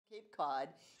Cape Cod,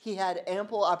 he had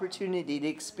ample opportunity to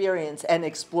experience and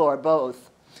explore both.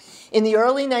 In the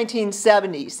early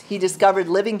 1970s, he discovered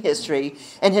living history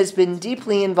and has been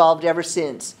deeply involved ever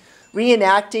since,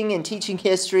 reenacting and teaching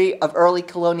history of early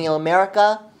colonial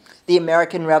America, the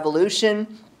American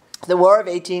Revolution, the War of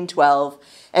 1812,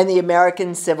 and the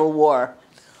American Civil War.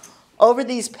 Over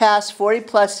these past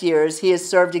 40-plus years, he has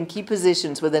served in key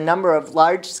positions with a number of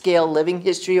large-scale living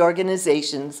history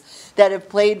organizations that have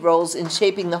played roles in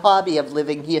shaping the hobby of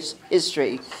living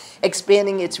history,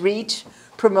 expanding its reach,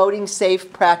 promoting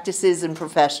safe practices and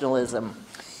professionalism.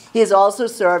 He has also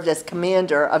served as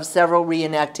commander of several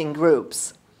reenacting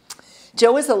groups.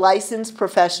 Joe is a licensed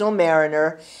professional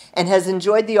mariner and has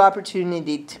enjoyed the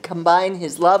opportunity to combine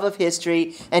his love of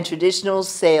history and traditional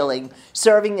sailing,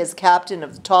 serving as captain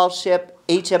of the tall ship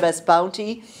HMS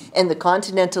Bounty and the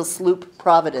continental sloop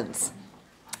Providence.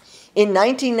 In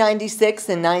 1996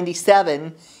 and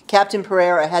 97, Captain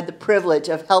Pereira had the privilege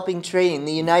of helping train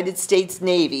the United States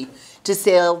Navy to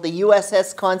sail the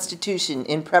USS Constitution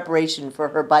in preparation for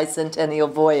her bicentennial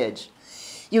voyage.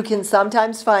 You can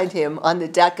sometimes find him on the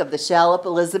deck of the shallop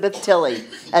Elizabeth Tilley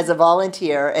as a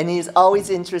volunteer, and he is always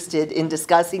interested in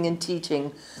discussing and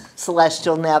teaching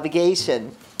celestial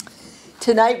navigation.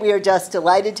 Tonight we are just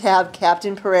delighted to have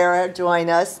Captain Pereira join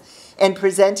us and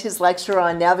present his lecture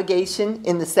on navigation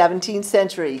in the 17th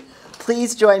century.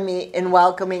 Please join me in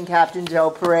welcoming Captain Joe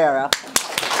Pereira.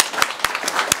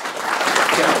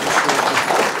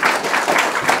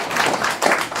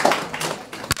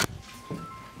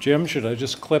 Jim, should I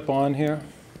just clip on here?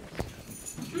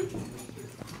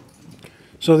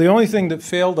 So the only thing that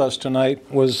failed us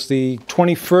tonight was the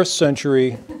 21st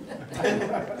century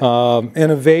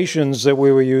innovations that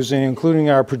we were using,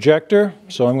 including our projector.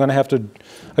 So I'm going to have to,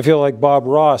 I feel like Bob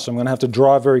Ross, I'm going to have to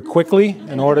draw very quickly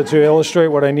in order to illustrate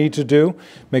what I need to do,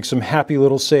 make some happy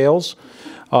little sails.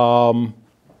 But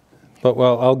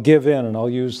well, I'll give in and I'll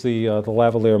use the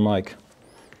lavalier mic,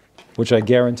 which I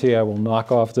guarantee I will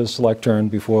knock off this lectern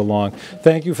before long.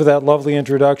 Thank you for that lovely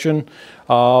introduction.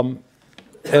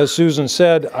 As Susan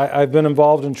said, I've been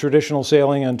involved in traditional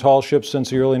sailing and tall ships since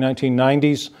the early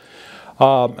 1990s.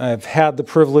 I've had the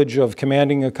privilege of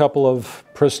commanding a couple of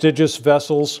prestigious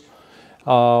vessels.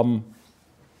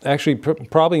 Actually,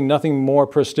 probably nothing more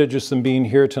prestigious than being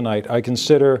here tonight. I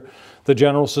consider the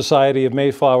General Society of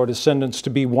Mayflower Descendants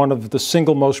to be one of the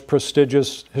single most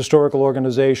prestigious historical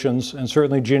organizations and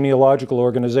certainly genealogical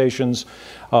organizations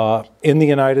in the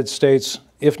United States,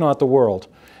 if not the world.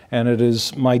 And it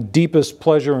is my deepest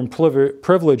pleasure and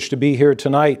privilege to be here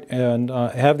tonight and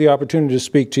have the opportunity to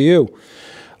speak to you.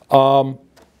 We're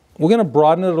going to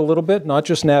broaden it a little bit, not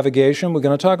just navigation. We're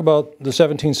going to talk about the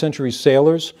 17th century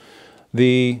sailors,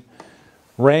 the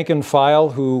rank and file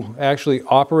who actually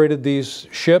operated these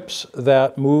ships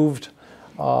that moved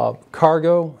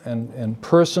cargo and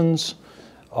persons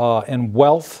and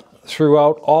wealth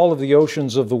throughout all of the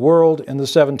oceans of the world in the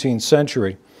 17th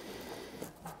century.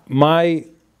 My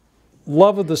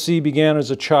love of the sea began as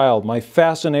a child. My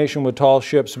fascination with tall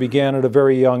ships began at a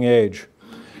very young age.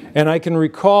 And I can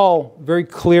recall very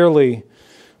clearly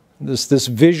this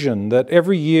vision that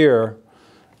every year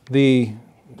the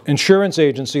insurance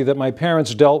agency that my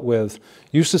parents dealt with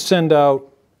used to send out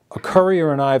a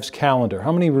Currier and Ives calendar.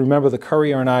 How many remember the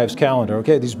Currier and Ives calendar?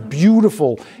 Okay, these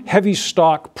beautiful, heavy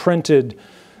stock printed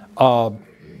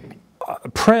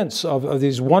prints of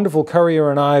these wonderful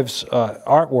Currier and Ives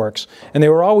artworks, and they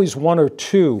were always one or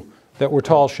two that were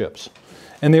tall ships.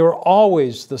 And they were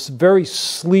always this very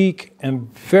sleek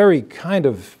and very kind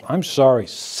of, I'm sorry,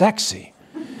 sexy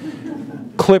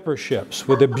clipper ships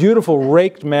with their beautiful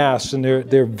raked masts and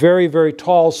their very, very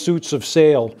tall suits of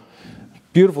sail,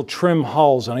 beautiful trim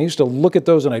hulls. And I used to look at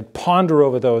those and I'd ponder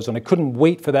over those, and I couldn't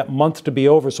wait for that month to be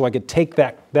over so I could take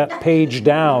that page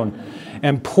down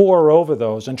and pore over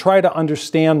those and try to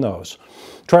understand those.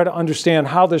 Try to understand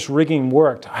how this rigging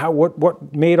worked,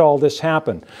 what made all this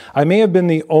happen. I may have been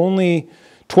the only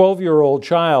 12-year-old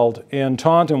child in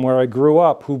Taunton, where I grew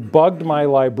up, who bugged my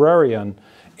librarian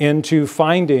into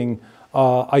finding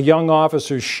a young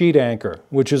officer's sheet anchor,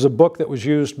 which is a book that was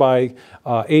used by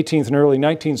 18th and early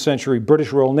 19th century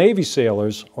British Royal Navy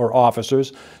sailors or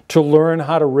officers to learn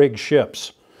how to rig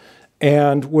ships,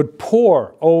 and would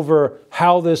pore over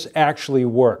how this actually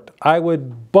worked. I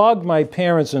would bug my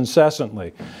parents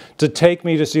incessantly to take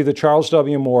me to see the Charles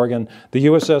W. Morgan, the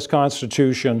USS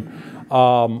Constitution,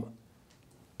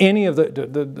 any of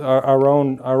our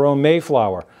own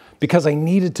Mayflower, because I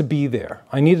needed to be there.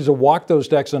 I needed to walk those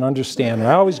decks and understand. And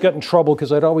I always got in trouble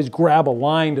because I'd always grab a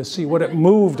line to see what it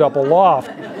moved up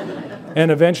aloft.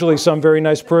 And eventually some very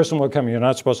nice person would come, you're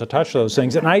not supposed to touch those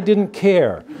things. And I didn't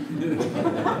care.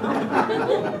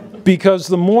 Because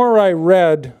the more I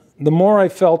read, the more I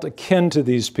felt akin to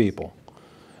these people.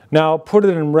 Now, put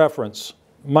it in reference.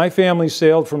 My family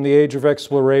sailed from the age of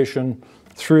exploration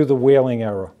through the whaling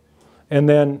era, and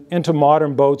then into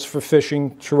modern boats for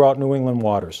fishing throughout New England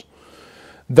waters.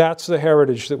 That's the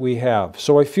heritage that we have.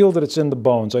 So I feel that it's in the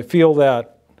bones. I feel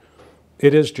that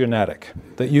it is genetic,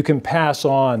 that you can pass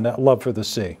on that love for the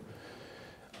sea.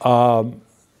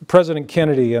 President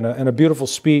Kennedy, in a beautiful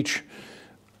speech,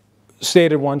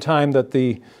 stated one time that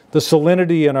the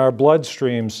salinity in our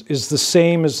bloodstreams is the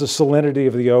same as the salinity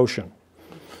of the ocean.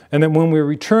 And that when we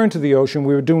return to the ocean,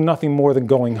 we were doing nothing more than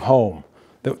going home.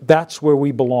 That's where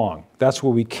we belong. That's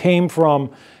where we came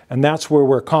from, and that's where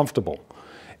we're comfortable.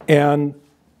 And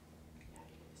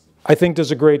I think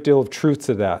there's a great deal of truth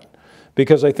to that.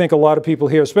 Because I think a lot of people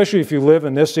here, especially if you live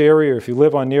in this area, or if you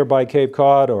live on nearby Cape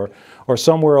Cod or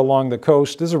somewhere along the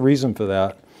coast, there's a reason for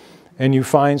that. And you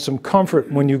find some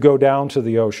comfort when you go down to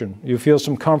the ocean. You feel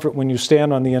some comfort when you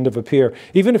stand on the end of a pier.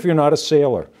 Even if you're not a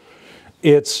sailor,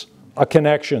 it's a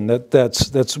connection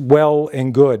that's well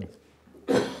and good.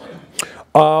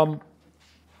 So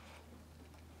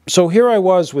here I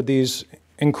was with these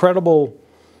incredible,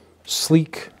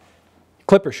 sleek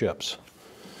clipper ships.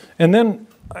 And then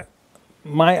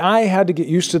my eye had to get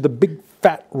used to the big,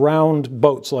 fat, round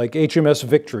boats like HMS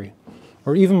Victory,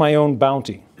 or even my own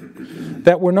Bounty,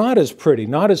 that were not as pretty,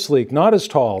 not as sleek, not as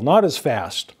tall, not as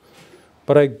fast.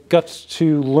 But I got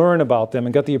to learn about them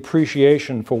and got the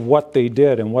appreciation for what they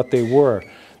did and what they were.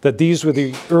 That these were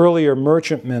the earlier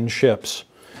merchantmen ships,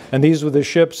 and these were the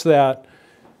ships that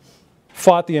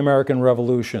fought the American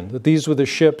Revolution, that these were the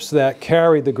ships that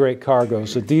carried the great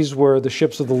cargoes, that these were the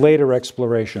ships of the later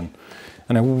exploration.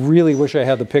 And I really wish I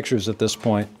had the pictures at this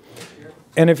point.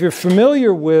 And if you're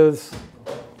familiar with,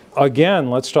 again,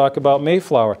 let's talk about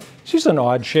Mayflower. She's an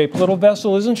odd-shaped little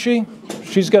vessel, isn't she?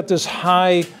 She's got this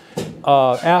high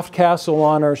aft castle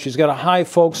on her. She's got a high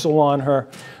forecastle on her.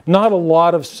 Not a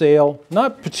lot of sail.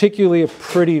 Not particularly a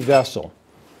pretty vessel.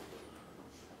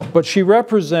 But she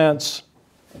represents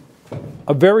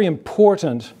a very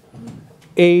important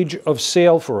age of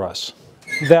sail for us.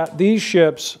 That these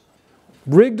ships,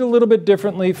 rigged a little bit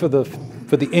differently for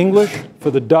the English,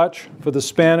 for the Dutch, for the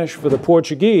Spanish, for the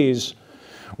Portuguese,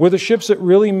 were the ships that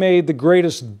really made the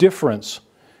greatest difference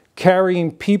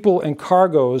carrying people and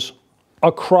cargoes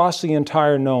across the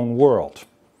entire known world.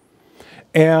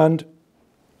 And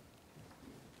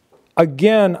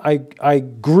again, I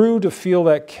grew to feel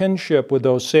that kinship with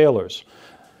those sailors.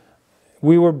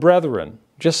 We were brethren,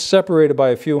 just separated by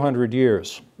a few hundred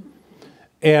years.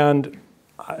 And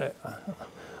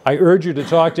I urge you to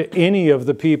talk to any of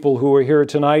the people who are here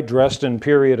tonight dressed in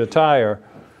period attire,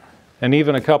 and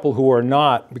even a couple who are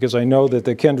not, because I know that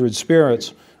they're kindred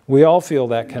spirits. We all feel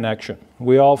that connection.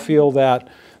 We all feel that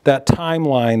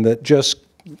timeline that just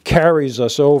carries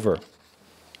us over.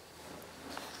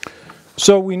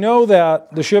 So we know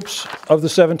that the ships of the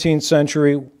 17th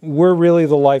century were really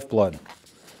the lifeblood.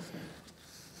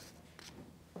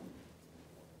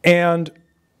 And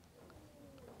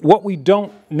what we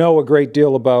don't know a great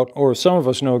deal about, or some of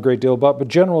us know a great deal about, but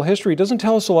general history doesn't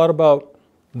tell us a lot about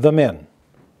the men,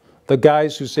 the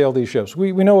guys who sail these ships.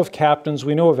 We know of captains,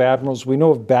 we know of admirals, we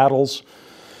know of battles,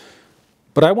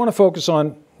 but I want to focus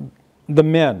on the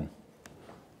men,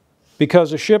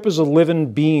 because a ship is a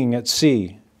living being at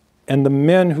sea, and the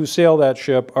men who sail that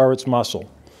ship are its muscle.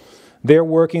 They're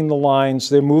working the lines,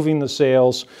 they're moving the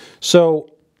sails. So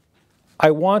I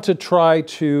want to try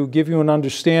to give you an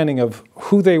understanding of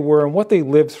who they were and what they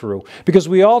lived through, because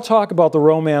we all talk about the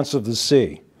romance of the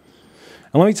sea.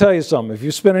 And let me tell you something, if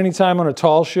you spend any time on a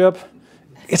tall ship,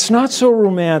 it's not so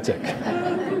romantic.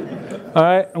 All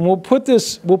right, and we'll put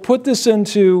this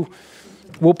into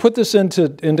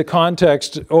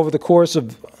context over the course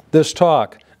of this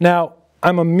talk. Now,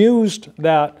 I'm amused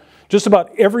that just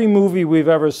about every movie we've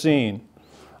ever seen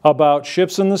about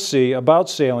ships in the sea, about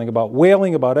sailing, about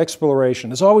whaling, about exploration,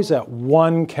 there's always that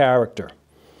one character.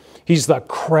 He's the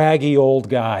craggy old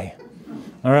guy.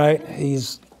 All right,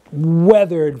 he's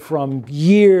weathered from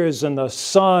years in the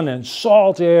sun and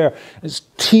salt air. His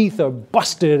teeth are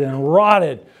busted and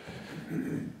rotted.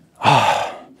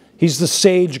 He's the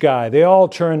sage guy. They all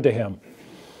turn to him.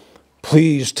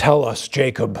 Please tell us,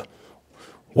 Jacob,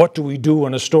 what do we do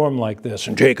in a storm like this?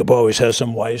 And Jacob always has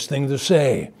some wise thing to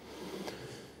say.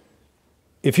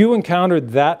 If you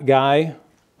encountered that guy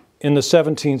in the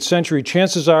 17th century,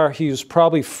 chances are he was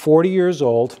probably 40 years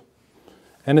old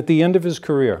and at the end of his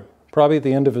career, probably at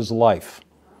the end of his life.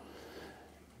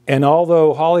 And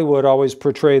although Hollywood always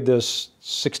portrayed this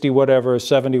 60 whatever,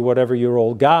 70 whatever year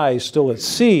old guy still at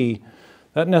sea,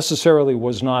 that necessarily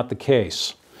was not the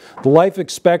case. The life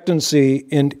expectancy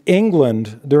in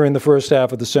England during the first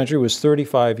half of the century was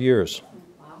 35 years.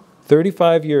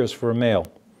 35 years for a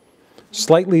male.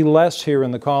 Slightly less here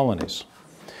in the colonies.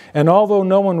 And although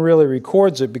no one really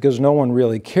records it because no one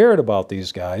really cared about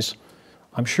these guys,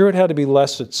 I'm sure it had to be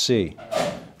less at sea.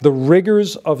 The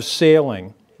rigors of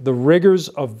sailing, the rigors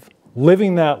of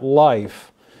living that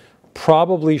life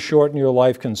probably shorten your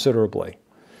life considerably.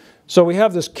 So we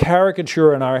have this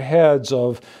caricature in our heads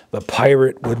of the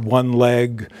pirate with one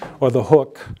leg or the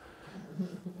hook.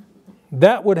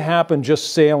 That would happen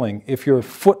just sailing if your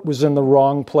foot was in the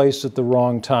wrong place at the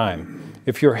wrong time,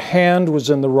 if your hand was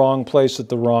in the wrong place at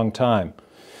the wrong time.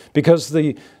 Because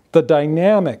the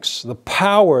dynamics, the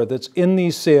power that's in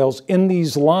these sails, in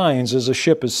these lines as a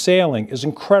ship is sailing is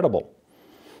incredible.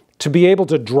 To be able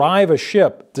to drive a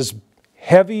ship, this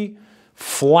heavy,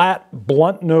 flat,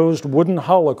 blunt-nosed wooden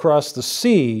hull across the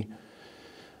sea,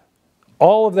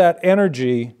 all of that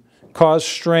energy caused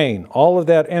strain. All of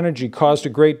that energy caused a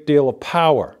great deal of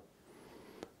power.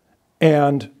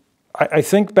 And I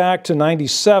think back to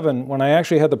 '97 when I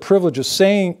actually had the privilege of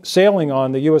sailing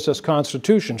on the USS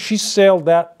Constitution. She sailed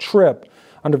that trip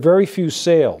under very few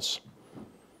sails.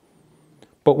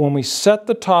 But when we set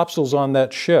the topsails on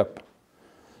that ship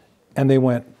and they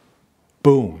went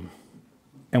boom,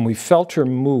 and we felt her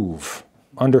move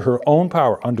under her own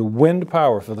power, under wind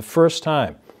power for the first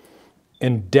time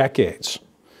in decades,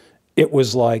 it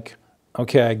was like,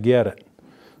 okay, I get it.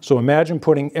 So imagine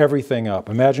putting everything up.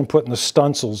 Imagine putting the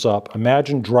stunsails up.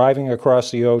 Imagine driving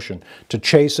across the ocean to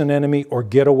chase an enemy or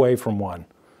get away from one.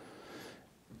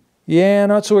 Yeah,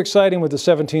 not so exciting with the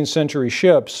 17th century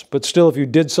ships, but still if you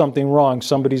did something wrong,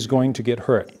 somebody's going to get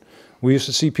hurt. We used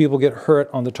to see people get hurt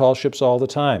on the tall ships all the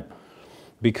time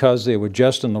because they were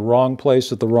just in the wrong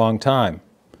place at the wrong time.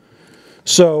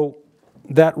 So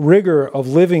that rigor of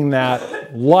living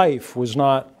that life was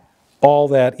not all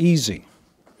that easy.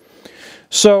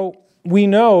 So we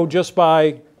know just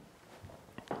by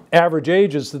average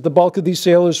ages that the bulk of these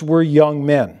sailors were young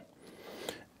men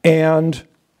and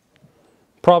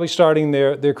probably starting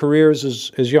their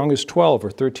careers as young as 12 or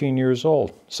 13 years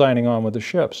old, signing on with the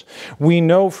ships. We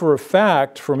know for a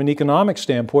fact, from an economic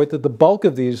standpoint, that the bulk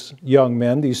of these young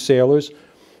men, these sailors,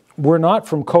 were not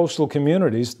from coastal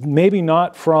communities, maybe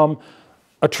not from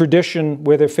a tradition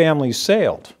where their families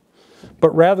sailed,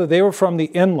 but rather they were from the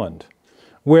inland,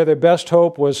 where their best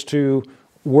hope was to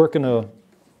work in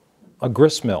a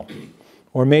grist mill,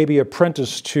 or maybe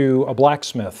apprentice to a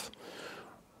blacksmith,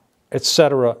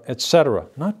 etc., etc.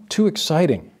 Not too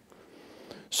exciting.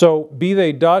 So be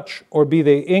they Dutch or be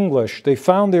they English, they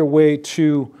found their way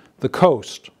to the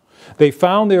coast. They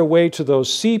found their way to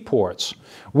those seaports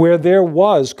where there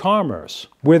was commerce,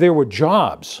 where there were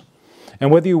jobs. And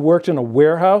whether you worked in a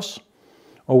warehouse,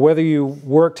 or whether you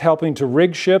worked helping to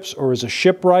rig ships or as a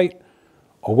shipwright,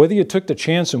 or whether you took the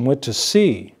chance and went to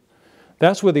sea,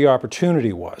 that's where the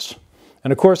opportunity was.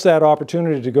 And of course that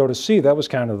opportunity to go to sea, that was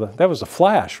kind of that was the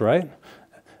flash, right?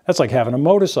 That's like having a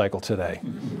motorcycle today.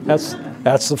 That's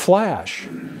the flash.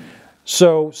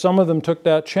 So some of them took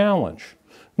that challenge.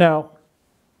 Now,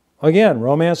 again,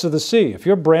 romance of the sea. If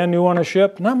you're brand new on a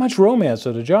ship, not much romance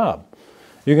at a job.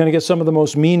 You're going to get some of the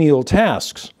most menial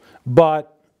tasks,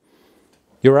 but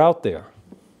you're out there.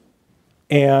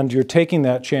 And you're taking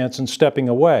that chance and stepping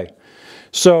away.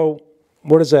 So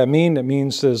what does that mean? It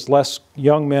means there's less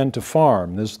young men to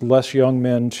farm. There's less young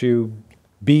men to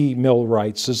be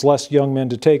millwrights. There's less young men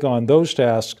to take on those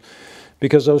tasks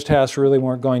because those tasks really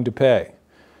weren't going to pay.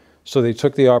 So they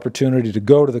took the opportunity to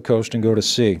go to the coast and go to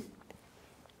sea.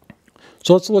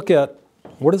 So let's look at,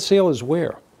 what do the sailors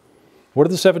wear? What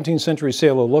did the 17th century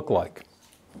sailor look like?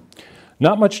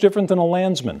 Not much different than a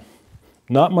landsman.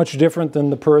 Not much different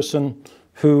than the person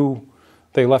who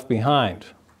they left behind.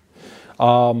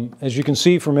 As you can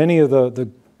see from any of the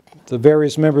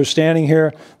various members standing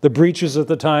here, the breeches at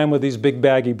the time were these big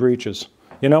baggy breeches.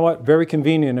 You know what? Very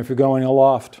convenient if you're going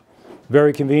aloft.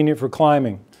 Very convenient for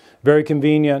climbing. Very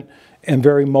convenient and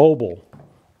very mobile.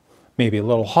 Maybe a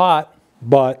little hot,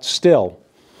 but still.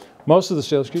 Most of the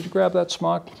sailors, could you grab that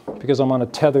smock? Because I'm on a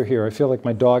tether here. I feel like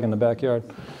my dog in the backyard.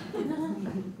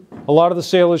 A lot of the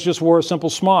sailors just wore a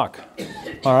simple smock,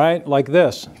 all right, like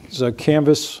this. It's a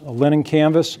canvas, a linen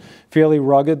canvas, fairly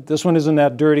rugged. This one isn't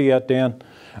that dirty yet, Dan.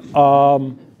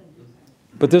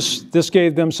 But this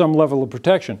gave them some level of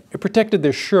protection. It protected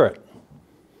their shirt.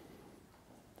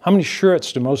 How many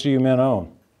shirts do most of you men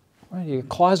own? Well, you got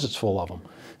closets full of them.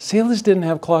 Sailors didn't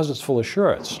have closets full of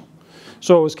shirts.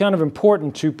 So it was kind of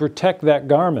important to protect that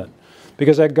garment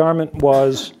because that garment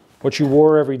was what you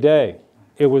wore every day.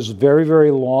 It was very,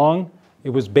 very long.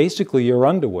 It was basically your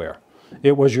underwear.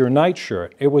 It was your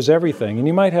nightshirt. It was everything. And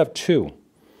you might have two.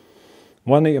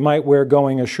 One that you might wear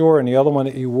going ashore and the other one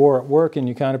that you wore at work and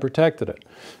you kind of protected it.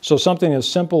 So something as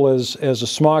simple as a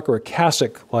smock or a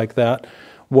cassock like that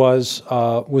was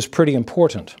pretty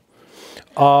important.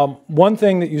 One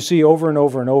thing that you see over and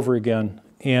over and over again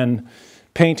in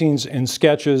paintings and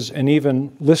sketches and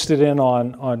even listed in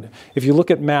on, if you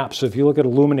look at maps, if you look at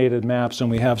illuminated maps,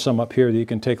 and we have some up here that you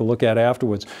can take a look at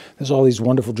afterwards, there's all these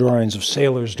wonderful drawings of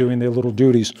sailors doing their little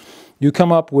duties. You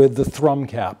come up with the thrum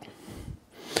cap.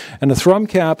 And the thrum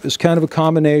cap is kind of a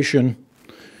combination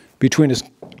between,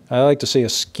 I like to say, a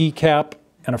ski cap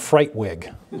and a fright wig.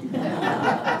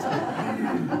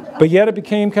 But yet it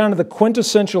became kind of the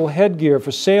quintessential headgear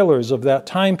for sailors of that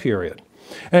time period.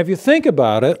 And if you think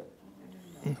about it,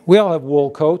 we all have wool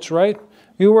coats, right?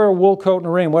 You wear a wool coat in the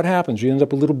rain, what happens? You end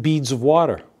up with little beads of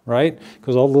water, right?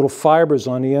 Because all the little fibers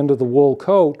on the end of the wool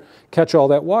coat catch all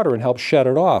that water and help shed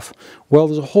it off. Well,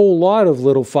 there's a whole lot of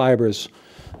little fibers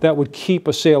that would keep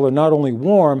a sailor not only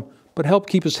warm, but help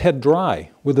keep his head dry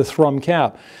with the thrum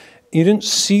cap. You didn't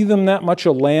see them that much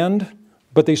on land,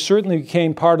 but they certainly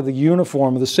became part of the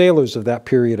uniform of the sailors of that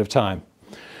period of time.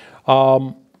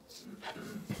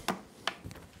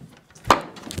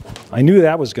 I knew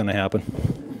that was going to happen.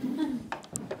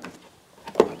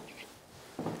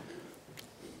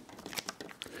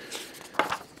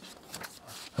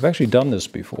 I've actually done this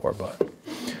before, but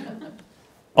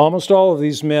almost all of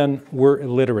these men were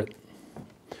illiterate.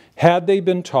 Had they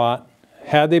been taught,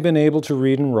 had they been able to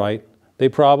read and write, they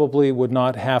probably would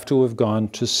not have to have gone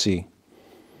to sea.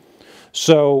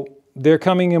 So they're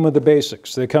coming in with the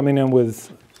basics. They're coming in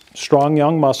with strong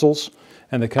young muscles,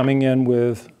 and they're coming in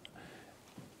with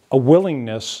a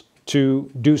willingness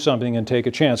to do something and take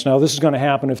a chance. Now, this is going to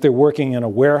happen if they're working in a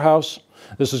warehouse.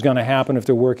 This is going to happen if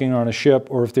they're working on a ship,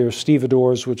 or if they're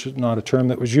stevedores, which is not a term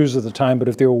that was used at the time, but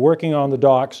if they were working on the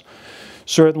docks,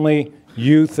 certainly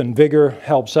youth and vigor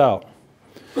helps out.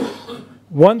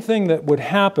 One thing that would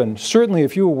happen, certainly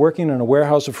if you were working in a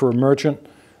warehouse or for a merchant,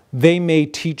 they may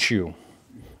teach you.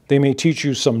 They may teach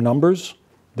you some numbers.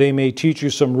 They may teach you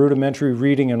some rudimentary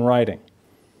reading and writing.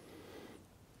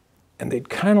 And they'd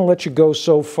kind of let you go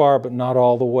so far, but not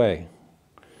all the way,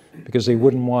 because they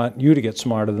wouldn't want you to get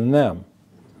smarter than them.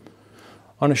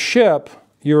 On a ship,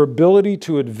 your ability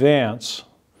to advance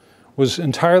was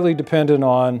entirely dependent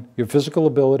on your physical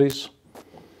abilities,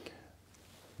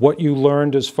 what you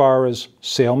learned as far as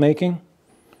sailmaking,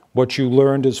 what you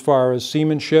learned as far as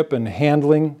seamanship and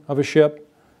handling of a ship,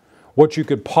 what you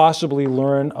could possibly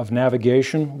learn of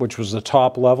navigation, which was the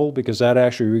top level because that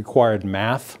actually required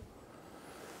math,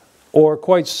 or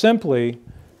quite simply,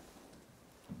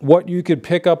 what you could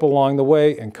pick up along the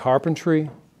way in carpentry,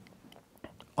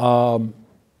 in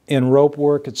rope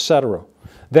work, etc.,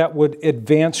 that would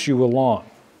advance you along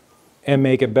and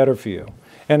make it better for you.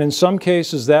 And in some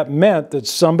cases, that meant that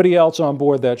somebody else on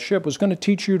board that ship was going to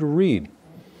teach you to read,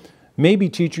 maybe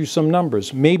teach you some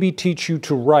numbers, maybe teach you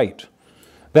to write.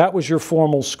 That was your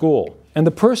formal school. And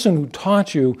the person who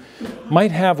taught you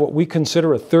might have what we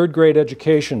consider a third-grade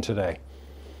education today.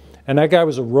 And that guy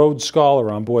was a Rhodes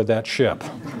Scholar on board that ship.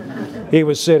 He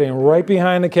was sitting right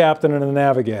behind the captain and the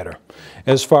navigator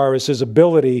as far as his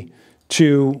ability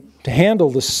to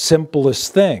handle the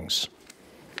simplest things.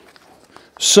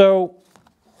 So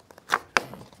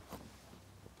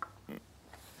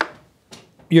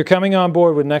you're coming on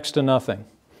board with next to nothing.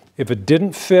 If it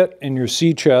didn't fit in your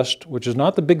sea chest, which is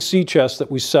not the big sea chest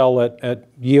that we sell at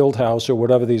Yield House or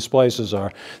whatever these places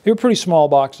are, they were pretty small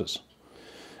boxes.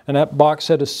 And that box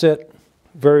had to sit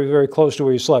very, very close to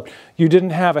where you slept. You didn't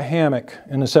have a hammock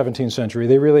in the 17th century.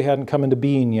 They really hadn't come into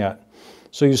being yet.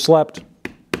 So you slept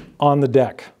on the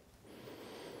deck.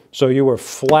 So you were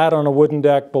flat on a wooden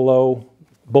deck below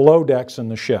decks in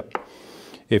the ship.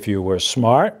 If you were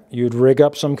smart, you'd rig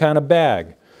up some kind of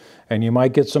bag, and you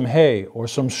might get some hay or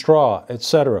some straw,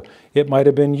 etc. It might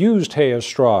have been used hay or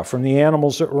straw from the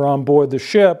animals that were on board the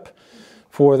ship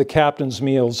for the captain's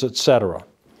meals, etc.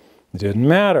 It didn't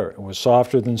matter. It was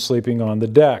softer than sleeping on the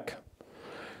deck.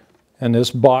 And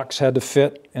this box had to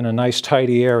fit in a nice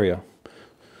tidy area.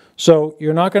 So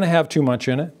you're not going to have too much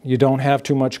in it. You don't have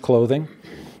too much clothing.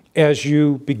 As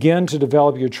you begin to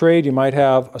develop your trade, you might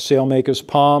have a sailmaker's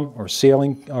palm or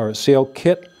a sail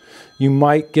kit. You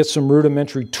might get some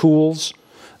rudimentary tools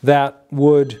that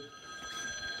would,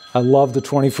 I love the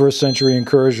 21st century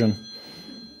incursion.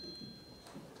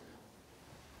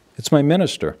 It's my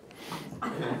minister.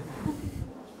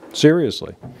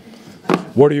 Seriously.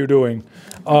 What are you doing?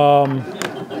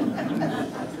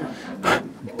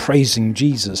 praising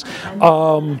Jesus.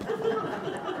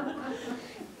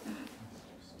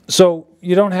 So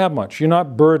you don't have much. You're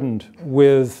not burdened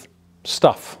with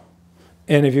stuff.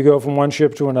 And if you go from one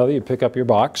ship to another, you pick up your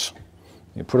box,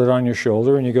 you put it on your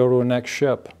shoulder, and you go to a next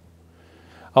ship.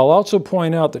 I'll also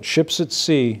point out that ships at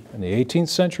sea in the 18th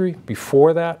century,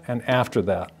 before that and after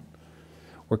that,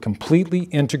 were completely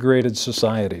integrated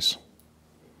societies.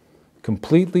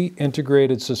 Completely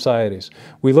integrated societies.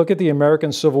 We look at the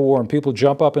American Civil War and people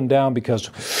jump up and down because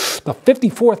the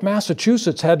 54th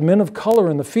Massachusetts had men of color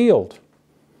in the field.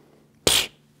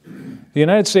 The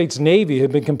United States Navy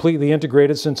had been completely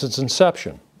integrated since its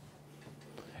inception.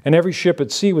 And every ship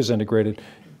at sea was integrated.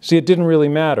 See, it didn't really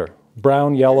matter.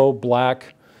 Brown, yellow,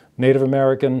 black, Native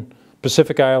American,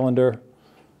 Pacific Islander,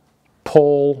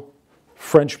 Pole,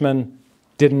 Frenchman,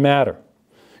 didn't matter.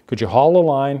 Could you haul a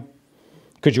line?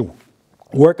 Could you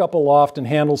work up aloft and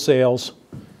handle sails?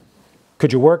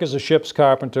 Could you work as a ship's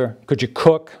carpenter? Could you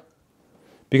cook?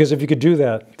 Because if you could do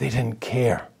that, they didn't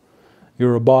care. You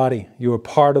were a body. You were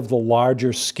part of the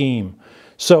larger scheme.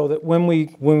 So that when we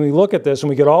look at this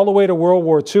and we get all the way to World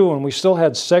War II and we still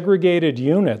had segregated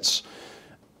units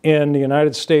in the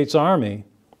United States Army,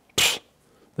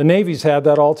 the Navy's had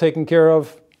that all taken care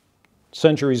of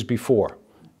centuries before.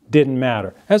 Didn't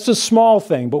matter. That's a small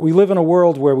thing, but we live in a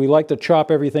world where we like to chop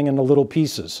everything into little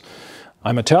pieces.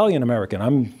 I'm Italian American.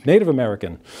 I'm Native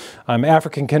American. I'm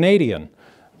African Canadian.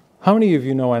 How many of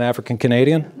you know an African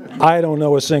Canadian? I don't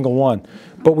know a single one.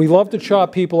 But we love to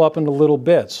chop people up into little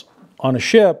bits. On a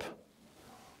ship,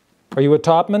 are you a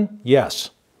topman? Yes.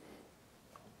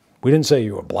 We didn't say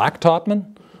you were a black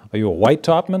topman. Are you a white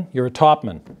topman? You're a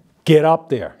topman. Get up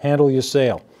there. Handle your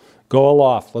sail. Go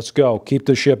aloft. Let's go. Keep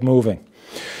the ship moving.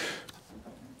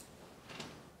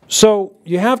 So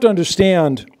you have to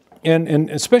understand, and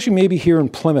especially maybe here in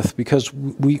Plymouth, because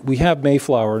we have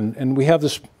Mayflower, and we have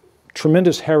this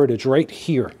tremendous heritage right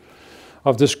here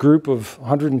of this group of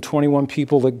 121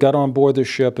 people that got on board this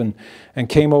ship and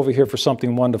came over here for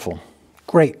something wonderful.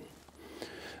 Great.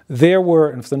 There were,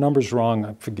 and if the number's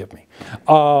wrong, forgive me,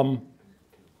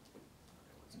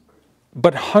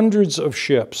 but hundreds of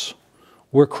ships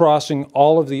were crossing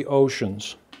all of the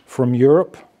oceans from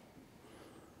Europe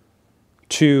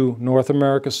to North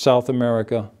America, South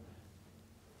America,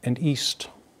 and east.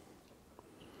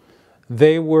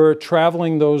 They were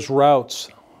traveling those routes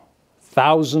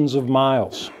thousands of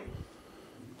miles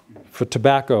for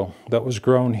tobacco that was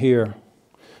grown here,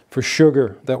 for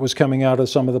sugar that was coming out of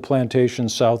some of the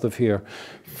plantations south of here,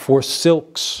 for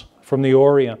silks from the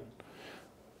Orient,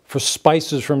 for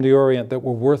spices from the Orient that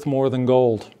were worth more than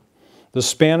gold. The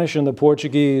Spanish and the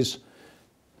Portuguese,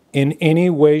 in any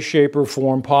way, shape, or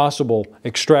form possible,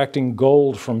 extracting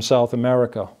gold from South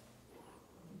America.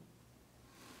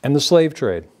 And the slave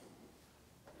trade,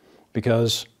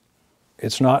 because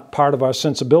it's not part of our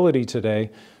sensibility today,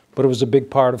 but it was a big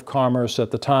part of commerce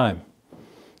at the time.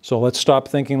 So let's stop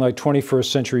thinking like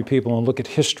 21st century people and look at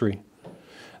history.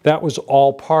 That was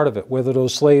all part of it, whether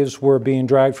those slaves were being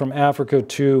dragged from Africa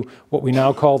to what we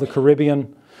now call the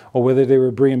Caribbean, or whether they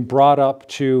were being brought up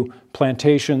to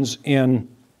plantations in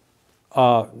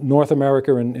North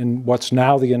America and in what's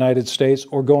now the United States,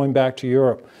 or going back to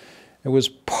Europe. It was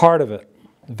part of it.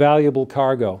 Valuable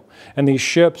cargo. And these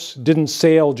ships didn't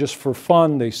sail just for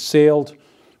fun, they sailed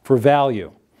for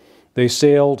value. They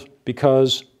sailed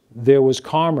because there was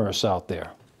commerce out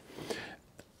there.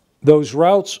 Those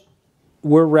routes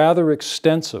were rather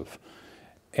extensive.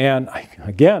 And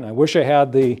again, I wish I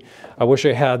had the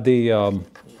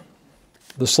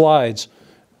slides.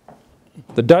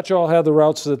 The Dutch all had the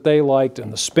routes that they liked,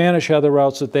 and the Spanish had the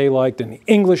routes that they liked, and the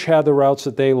English had the routes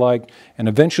that they liked, and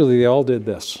eventually they all did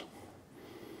this.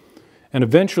 And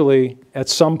eventually, at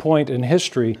some point in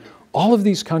history, all of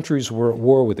these countries were at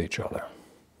war with each other.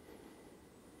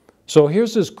 So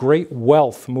here's this great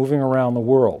wealth moving around the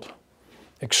world,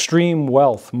 extreme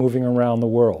wealth moving around the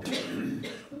world.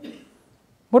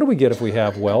 What do we get if we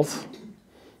have wealth?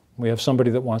 We have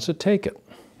somebody that wants to take it.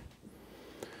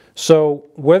 So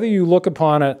whether you look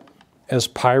upon it as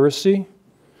piracy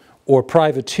or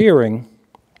privateering,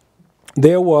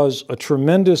 there was a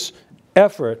tremendous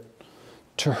effort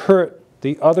to hurt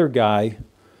the other guy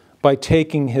by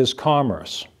taking his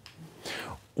commerce.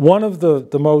 One of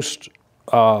the most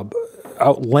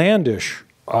outlandish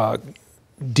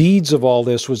deeds of all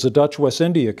this was the Dutch West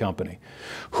India Company,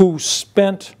 who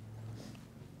spent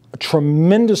a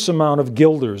tremendous amount of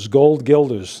guilders, gold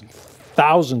guilders,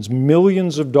 thousands,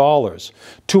 millions of dollars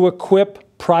to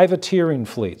equip privateering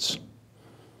fleets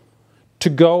to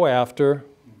go after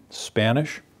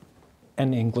Spanish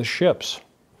and English ships.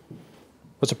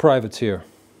 What's a privateer?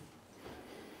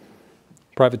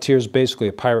 Privateer is basically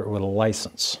a pirate with a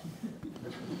license.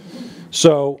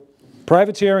 So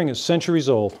privateering is centuries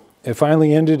old. It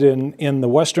finally ended in the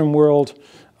Western world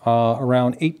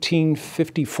around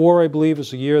 1854, I believe,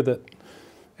 is the year that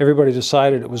everybody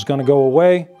decided it was going to go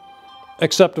away,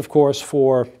 except, of course,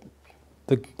 for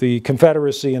the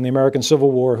Confederacy and the American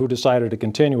Civil War, who decided to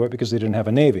continue it because they didn't have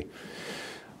a navy.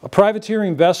 A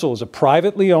privateering vessel is a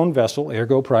privately owned vessel,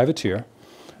 ergo privateer,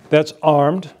 that's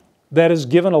armed, that is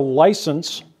given a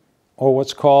license, or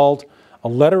what's called a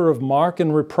letter of marque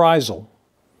and reprisal,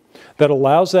 that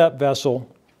allows that vessel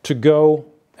to go,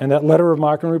 and that letter of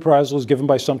marque and reprisal is given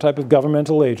by some type of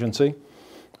governmental agency,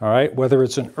 all right, whether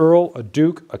it's an earl, a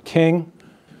duke, a king,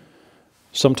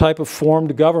 some type of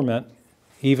formed government.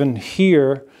 Even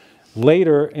here,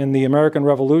 later in the American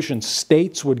Revolution,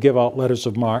 states would give out letters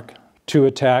of marque to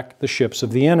attack the ships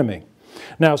of the enemy.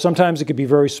 Now, sometimes it could be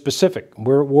very specific.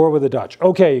 We're at war with the Dutch.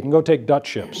 Okay, you can go take Dutch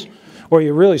ships. Or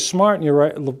you're really smart and you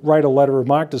write a letter of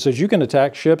marque that says you can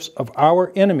attack ships of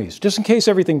our enemies, just in case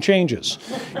everything changes.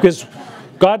 Because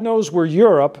God knows we're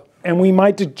Europe, and we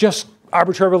might just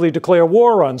arbitrarily declare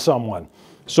war on someone.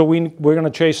 So we're going to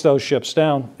chase those ships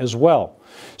down as well.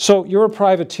 So you're a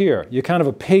privateer. You're kind of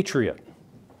a patriot.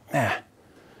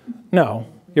 No,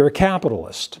 you're a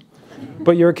capitalist.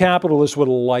 But you're a capitalist with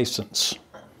a license.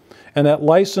 And that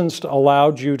license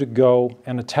allowed you to go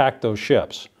and attack those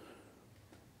ships.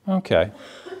 Okay.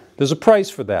 There's a price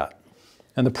for that.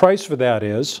 And the price for that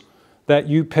is that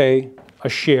you pay a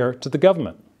share to the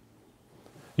government.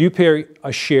 You pay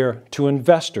a share to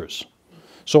investors.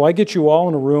 So I get you all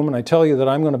in a room and I tell you that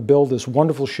I'm going to build this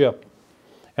wonderful ship.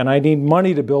 And I need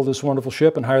money to build this wonderful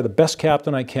ship and hire the best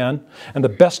captain I can and the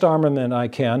best armament I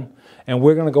can. And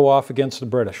we're going to go off against the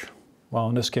British. Well,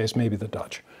 in this case, maybe the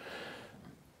Dutch.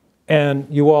 And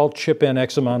you all chip in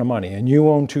X amount of money. And you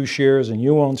own 2 shares and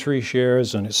you own 3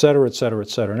 shares and et cetera, et cetera, et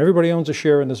cetera. And everybody owns a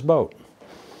share in this boat.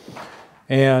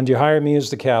 And you hire me as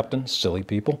the captain, silly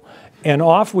people. And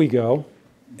off we go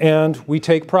and we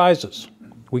take prizes.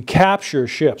 We capture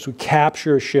ships. We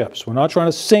capture ships. We're not trying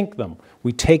to sink them.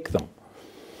 We take them.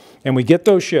 And we get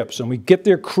those ships and we get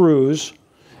their crews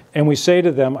and we say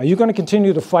to them, are you going to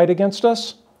continue to fight against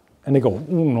us? And they go,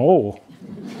 no.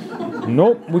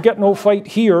 Nope, we got no fight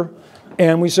here.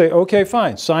 And we say, okay,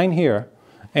 fine, sign here.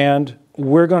 And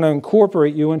we're going to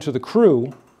incorporate you into the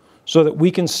crew so that we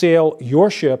can sail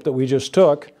your ship that we just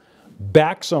took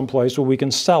back someplace where we can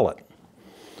sell it.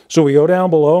 So we go down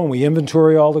below and we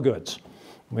inventory all the goods.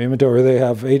 We inventory, they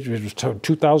have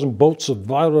 2,000 boats of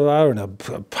blah, blah, blah, and a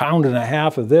pound and a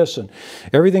half of this, and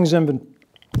everything's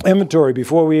inventory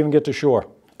before we even get to shore.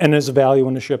 And there's a value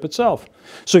in the ship itself.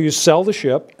 So you sell the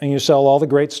ship, and you sell all the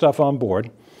great stuff on board.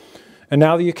 And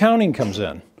now the accounting comes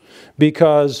in,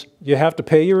 because you have to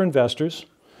pay your investors.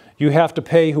 You have to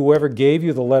pay whoever gave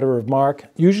you the letter of marque,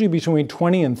 usually between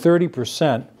 20 and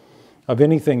 30% of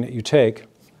anything that you take.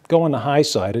 Go on the high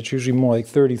side, it's usually more like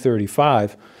 30,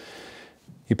 35.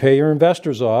 You pay your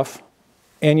investors off,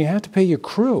 and you have to pay your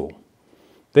crew.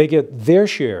 They get their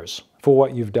shares for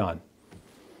what you've done.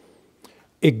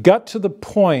 It got to the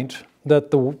point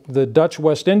that the Dutch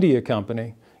West India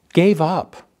Company gave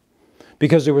up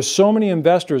because there were so many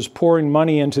investors pouring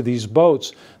money into these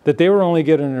boats that they were only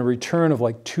getting a return of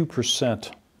like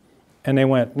 2%. And they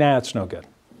went, nah, it's no good.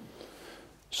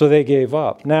 So they gave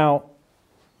up. Now,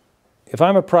 if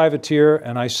I'm a privateer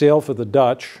and I sail for the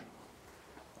Dutch,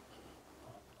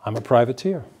 I'm a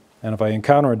privateer. And if I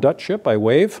encounter a Dutch ship, I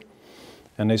wave,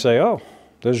 and they say, oh,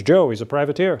 there's Joe, he's a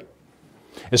privateer.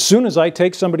 As soon as I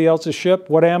take somebody else's ship,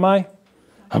 what am I?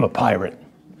 I'm a pirate.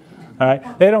 All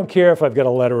right? They don't care if I've got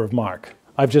a letter of marque.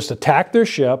 I've just attacked their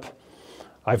ship.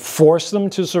 I've forced them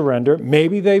to surrender.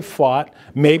 Maybe they fought.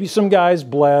 Maybe some guys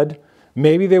bled.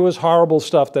 Maybe there was horrible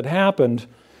stuff that happened.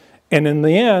 And in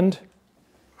the end,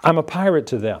 I'm a pirate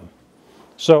to them.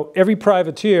 So every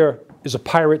privateer is a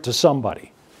pirate to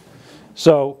somebody.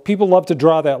 So people love to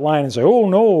draw that line and say, oh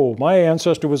no, my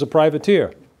ancestor was a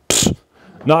privateer. Psst,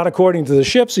 not according to the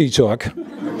ships he took.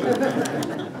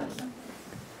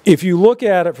 If you look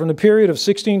at it from the period of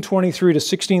 1623 to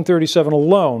 1637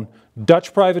 alone,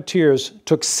 Dutch privateers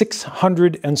took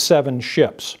 607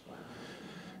 ships.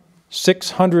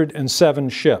 607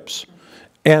 ships.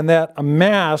 And that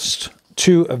amassed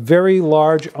to a very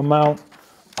large amount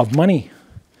of money,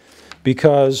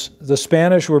 because the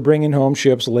Spanish were bringing home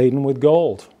ships laden with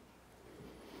gold.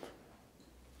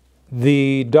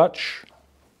 The Dutch,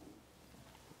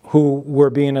 who were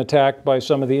being attacked by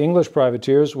some of the English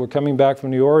privateers, were coming back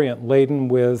from the Orient laden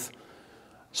with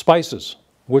spices,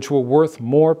 which were worth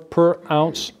more per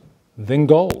ounce than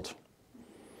gold.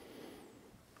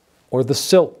 or the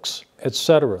silks,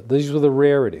 etc. These were the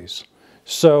rarities.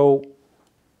 So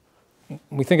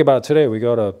we think about it today. We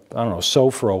go to, I don't know,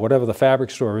 Sofro, whatever the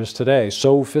fabric store is today.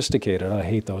 Sophisticated. I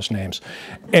hate those names.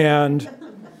 And,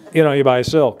 you know, you buy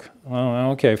silk.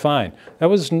 Well, okay, fine. That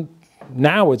was,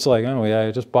 now it's like, oh, yeah,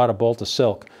 I just bought a bolt of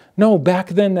silk. No, back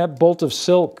then that bolt of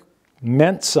silk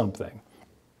meant something.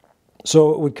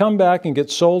 So it would come back and get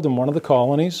sold in one of the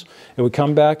colonies. It would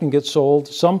come back and get sold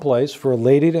someplace for a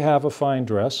lady to have a fine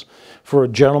dress, for a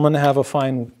gentleman to have a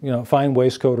fine, you know, fine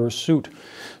waistcoat or a suit.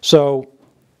 So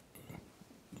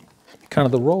kind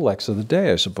of the Rolex of the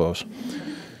day, I suppose.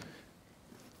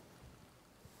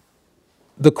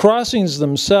 The crossings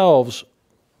themselves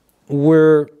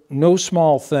were no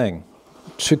small thing.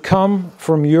 To come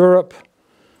from Europe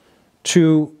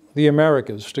to the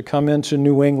Americas, to come into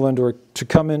New England or to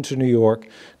come into New York,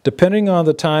 depending on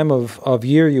the time of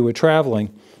year you were traveling,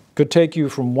 could take you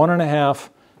from 1.5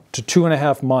 to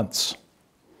 2.5 months.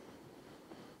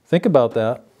 Think about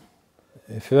that.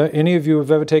 If any of you have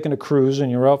ever taken a cruise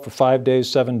and you're out for 5 days,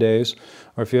 7 days,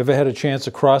 or if you ever had a chance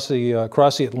to cross the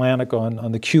Atlantic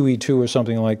on the QE2 or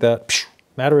something like that, psh,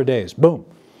 matter of days, boom,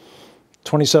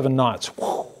 27 knots,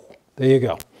 whoo, there you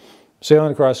go,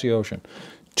 sailing across the ocean.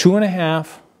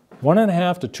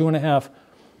 1.5 to 2.5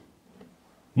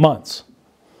 months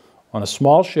on a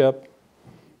small ship,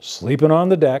 sleeping on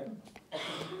the deck,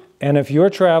 and if you're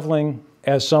traveling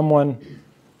as someone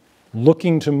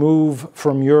looking to move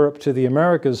from Europe to the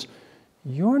Americas,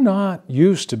 you're not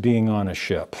used to being on a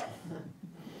ship.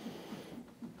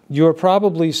 You're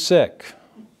probably sick.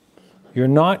 You're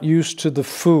not used to the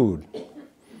food.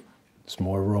 It's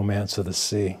more Romance of the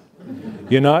Sea.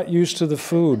 You're not used to the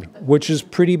food, which is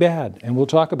pretty bad, and we'll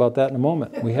talk about that in a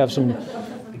moment. We have some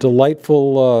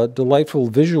delightful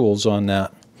visuals on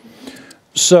that.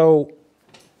 So,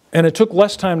 and it took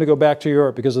less time to go back to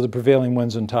Europe because of the prevailing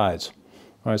winds and tides.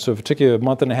 All right, so if it took you 1.5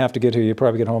 months to get here, you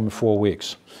probably get home in 4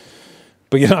 weeks.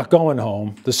 But you're not going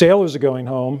home. The sailors are going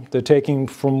home. They're taking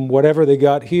from whatever they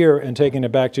got here and taking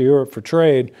it back to Europe for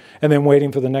trade, and then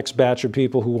waiting for the next batch of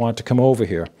people who want to come over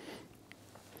here.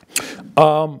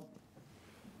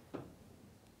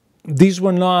 These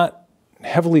were not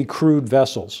heavily crewed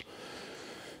vessels.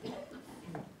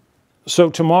 So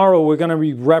tomorrow we're going to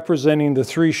be representing the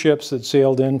 3 ships that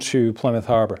sailed into Plymouth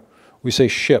Harbor. We say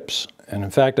ships. And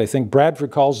in fact, I think Bradford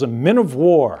calls them men of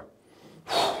war.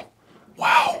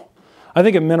 Wow. I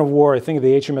think of men of war, I think of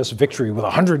the HMS Victory with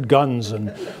 100 guns,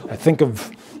 and I think of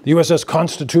the USS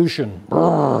Constitution.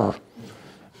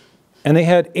 And they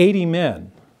had 80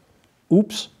 men.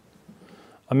 Oops.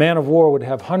 A man of war would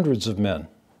have hundreds of men.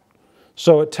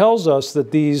 So it tells us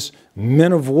that these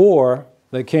men of war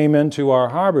that came into our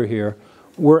harbor here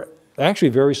were actually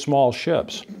very small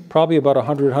ships, probably about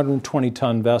 100, 120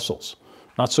 ton vessels.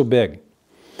 Not so big.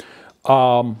 2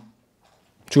 of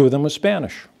them were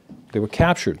Spanish. They were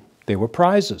captured. They were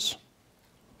prizes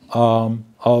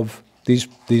of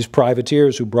these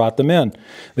privateers who brought them in.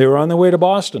 They were on their way to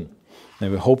Boston. They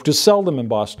would hope to sell them in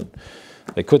Boston.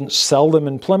 They couldn't sell them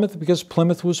in Plymouth because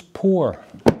Plymouth was poor.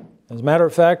 As a matter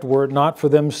of fact, were it not for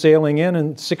them sailing in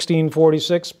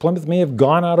 1646, Plymouth may have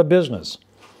gone out of business.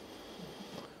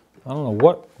 I don't know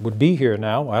what would be here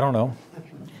now. I don't know.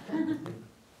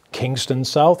 Kingston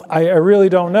South? I really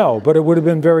don't know, but it would have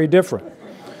been very different.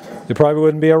 There probably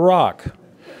wouldn't be a rock.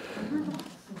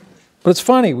 But it's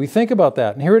funny, we think about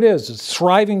that, and here it is, it's a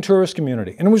thriving tourist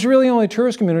community. And it was really only a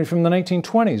tourist community from the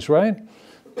 1920s, right?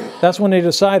 That's when they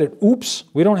decided, oops,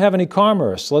 we don't have any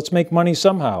commerce, let's make money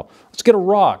somehow. Let's get a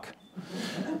rock.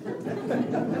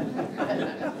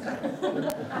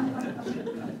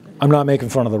 I'm not making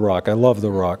fun of the rock, I love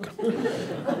the rock.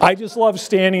 I just love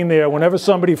standing there whenever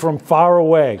somebody from far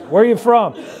away, where are you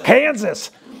from?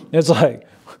 Kansas. It's like,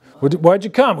 why'd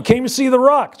you come? We came to see the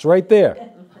rock. It's right there.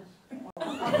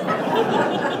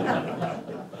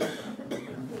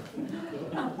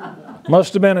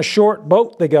 Must have been a short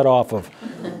boat they got off of.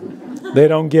 They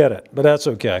don't get it, but that's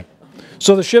okay.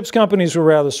 So the ship's companies were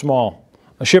rather small.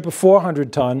 A ship of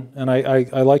 400 ton, and I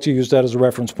like to use that as a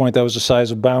reference point, that was the size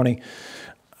of Bounty.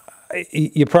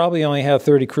 You probably only have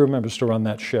 30 crew members to run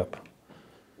that ship.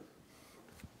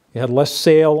 You had less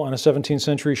sail on a 17th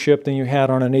century ship than you had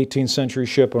on an 18th century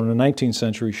ship or a 19th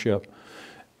century ship.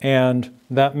 And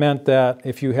that meant that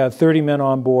if you had 30 men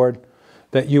on board,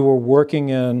 that you were working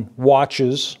in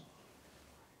watches,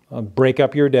 break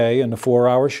up your day into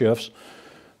 4-hour shifts,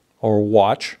 or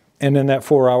watch, and in that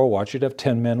 4-hour watch you'd have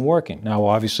 10 men working. Now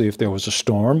obviously if there was a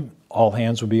storm, all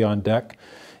hands would be on deck.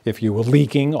 If you were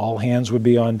leaking, all hands would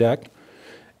be on deck.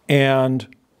 And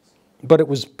but it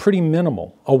was pretty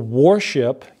minimal. A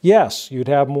warship, yes, you'd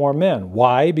have more men.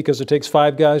 Why? Because it takes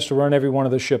 5 guys to run every one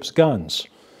of the ship's guns,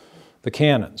 the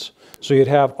cannons. So you'd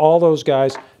have all those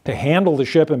guys to handle the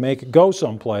ship and make it go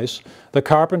someplace, the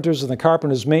carpenters and the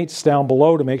carpenter's mates down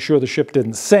below to make sure the ship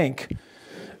didn't sink,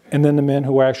 and then the men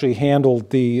who actually handled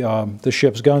the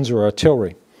ship's guns or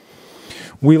artillery.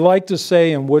 We like to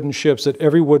say in wooden ships that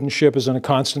every wooden ship is in a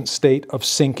constant state of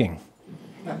sinking.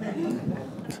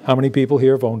 How many people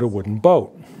here have owned a wooden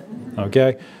boat?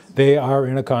 Okay? They are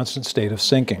in a constant state of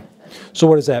sinking. So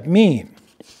what does that mean?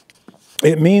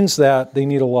 It means that they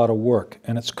need a lot of work,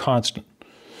 and it's constant.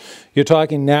 You're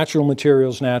talking natural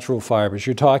materials, natural fibers.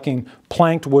 You're talking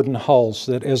planked wooden hulls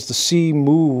that as the sea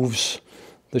moves,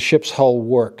 the ship's hull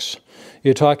works.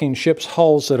 You're talking ship's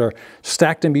hulls that are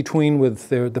stacked in between with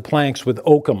the planks with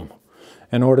oakum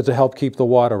in order to help keep the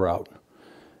water out.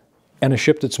 And a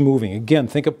ship that's moving. Again,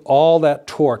 think of all that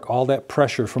torque, all that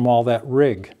pressure from all that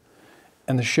rig.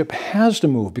 And the ship has to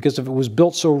move, because if it was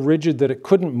built so rigid that it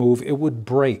couldn't move, it would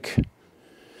break.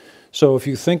 So if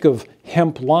you think of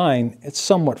hemp line, it's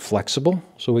somewhat flexible,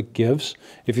 so it gives.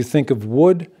 If you think of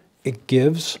wood, it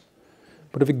gives.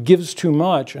 But if it gives too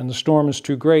much and the storm is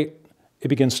too great, it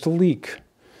begins to leak.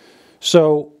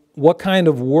 So what kind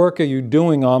of work are you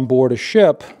doing on board a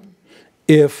ship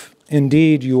if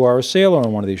indeed you are a sailor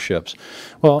on one of these ships?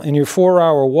 Well, in your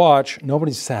 4-hour watch,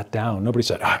 nobody sat down. Nobody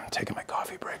said, I'm taking my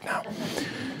coffee break now.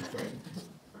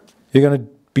 You're going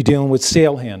to be dealing with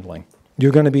sail handling.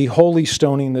 You're going to be holy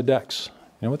stoning the decks.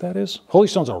 You know what that is? Holy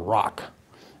stone's a rock.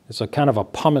 It's a kind of a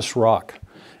pumice rock.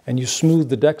 And you smooth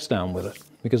the decks down with it,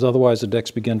 because otherwise the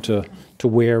decks begin to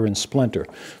wear and splinter.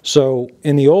 So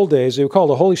in the old days, they were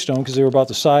called a holy stone because they were about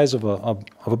the size of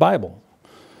a Bible.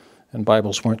 And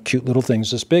Bibles weren't cute little things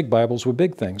this big. Bibles were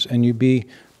big things. And you'd be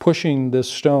pushing this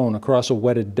stone across a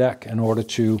wetted deck in order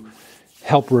to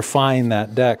help refine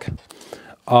that deck.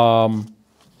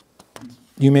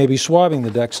 You may be swabbing the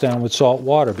decks down with salt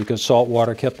water, because salt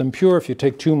water kept them pure. If you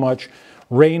take too much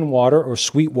rainwater, or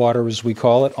sweet water as we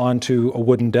call it, onto a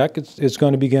wooden deck, it's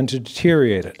going to begin to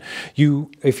deteriorate it.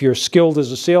 If you're skilled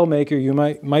as a sailmaker, you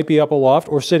might be up aloft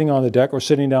or sitting on the deck or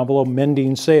sitting down below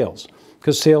mending sails,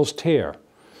 because sails tear.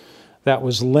 That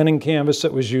was linen canvas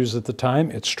that was used at the time.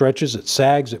 It stretches, it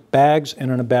sags, it bags, and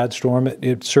in a bad storm,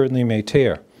 it certainly may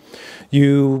tear.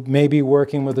 You may be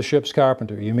working with a ship's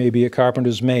carpenter. You may be a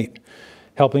carpenter's mate,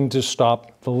 helping to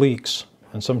stop the leaks.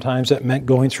 And sometimes that meant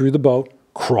going through the boat,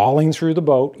 crawling through the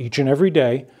boat each and every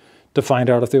day to find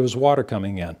out if there was water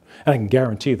coming in. And I can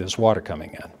guarantee there's water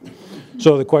coming in.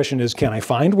 So the question is, can I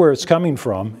find where it's coming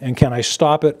from, and can I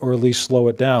stop it or at least slow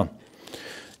it down?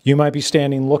 You might be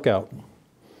standing lookout.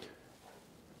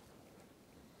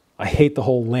 I hate the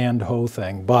whole land ho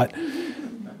thing, but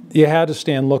you had to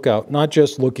stand lookout, not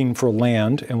just looking for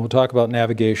land, and we'll talk about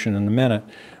navigation in a minute,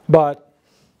 but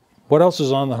what else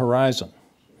is on the horizon?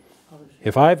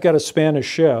 If I've got to span a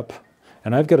ship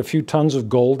and I've got a few tons of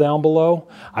gold down below,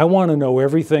 I want to know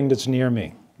everything that's near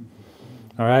me.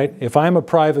 All right? If I'm a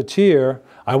privateer,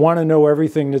 I want to know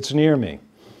everything that's near me.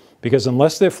 Because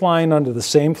unless they're flying under the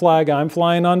same flag I'm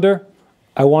flying under,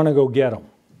 I want to go get them,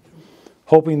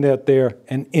 hoping that they're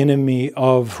an enemy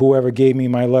of whoever gave me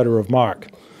my letter of marque.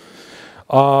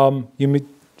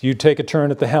 You'd take a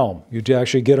turn at the helm. You'd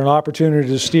actually get an opportunity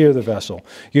to steer the vessel.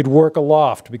 You'd work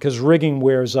aloft because rigging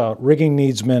wears out, rigging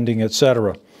needs mending,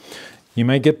 etc. You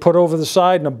might get put over the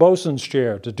side in a bosun's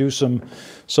chair to do some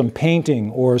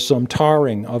painting or some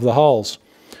tarring of the hulls.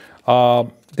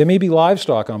 There may be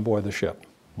livestock on board the ship.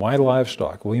 Why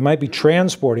livestock? Well, you might be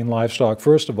transporting livestock,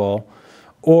 first of all,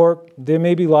 or there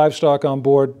may be livestock on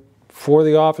board for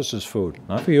the officers' food,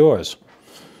 not for yours.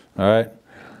 All right?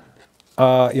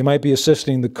 You might be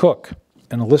assisting the cook,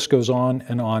 and the list goes on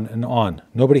and on and on.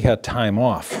 Nobody had time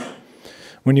off.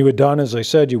 When you were done, as I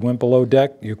said, you went below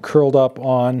deck, you curled up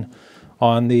on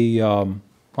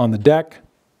the deck.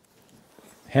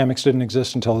 Hammocks didn't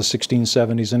exist until the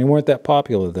 1670s, and they weren't that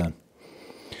popular then.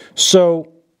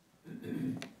 So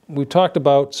we talked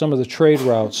about some of the trade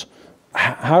routes.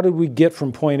 How did we get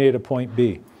from point A to point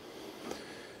B?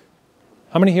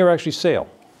 How many here actually sail?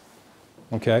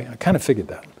 Okay, I kind of figured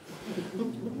that.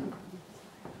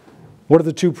 What are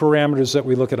the two parameters that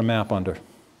we look at a map under?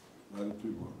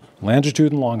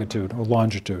 Longitude and longitude, or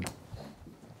longitude.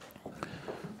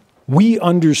 We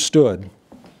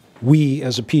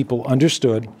as a people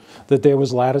understood that there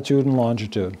was latitude and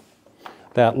longitude.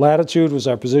 That latitude was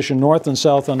our position north and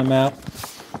south on the map,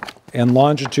 and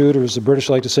longitude, or as the British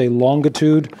like to say,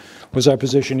 longitude, was our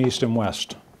position east and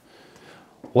west.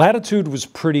 Latitude was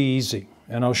pretty easy,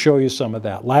 and I'll show you some of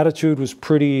that. Latitude was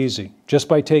pretty easy, just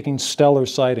by taking stellar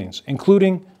sightings,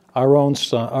 including our own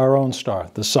star,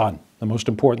 the sun. The most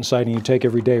important sighting you take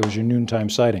every day was your noontime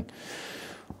sighting.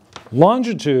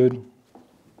 Longitude,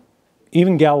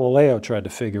 even Galileo tried to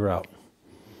figure out.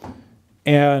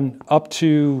 And up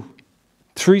to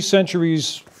 3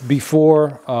 centuries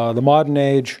before the modern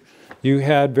age, you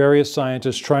had various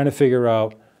scientists trying to figure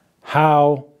out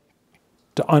how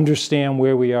to understand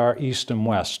where we are east and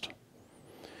west.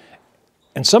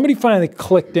 And somebody finally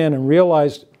clicked in and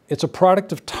realized it's a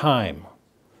product of time.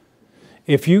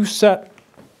 If you set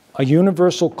a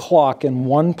universal clock in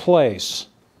one place,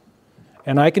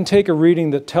 and I can take a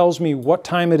reading that tells me what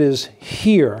time it is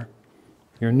here,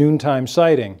 your noontime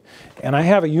sighting, and I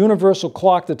have a universal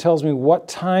clock that tells me what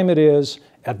time it is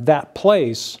at that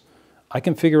place, I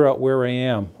can figure out where I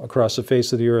am across the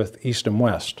face of the earth, east and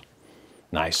west.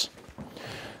 Nice.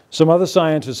 Some other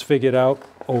scientists figured out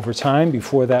over time,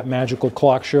 before that magical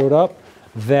clock showed up,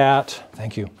 that,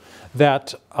 thank you,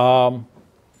 that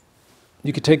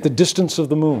you could take the distance of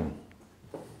the moon.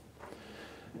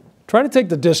 Try to take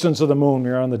the distance of the moon when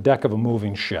you're on the deck of a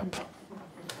moving ship.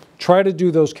 Try to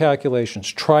do those calculations.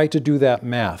 Try to do that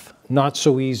math. Not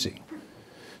so easy.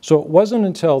 So it wasn't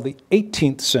until the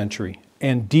 18th century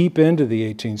and deep into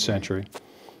the 18th century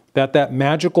that that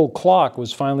magical clock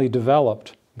was finally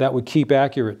developed that would keep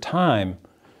accurate time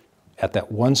at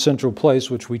that one central place,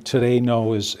 which we today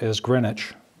know as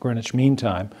Greenwich Mean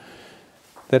Time,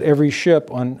 that every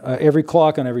ship on every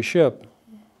clock on every ship,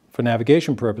 for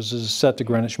navigation purposes, is set to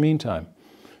Greenwich Mean Time.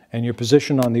 And your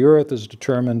position on the earth is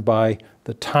determined by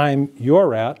the time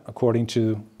you're at, according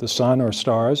to the sun or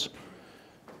stars,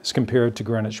 as compared to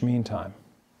Greenwich Mean Time.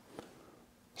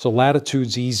 So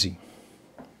latitude's easy.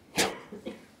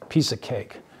 Piece of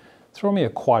cake. Throw me a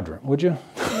quadrant, would you?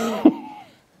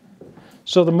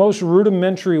 So the most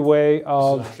rudimentary way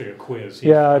of... It's actually a quiz.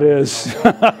 Yeah, it is.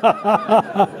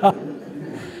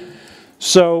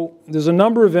 So there's a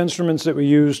number of instruments that were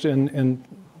used in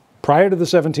prior to the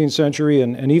 17th century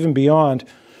and even beyond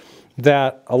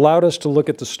that allowed us to look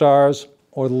at the stars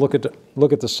or look at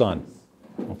the sun.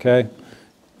 Okay?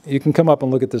 You can come up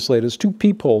and look at this later. There's 2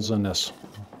 peepholes in this.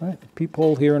 Right? A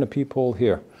peephole here and a peephole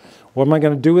here. What am I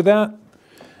going to do with that?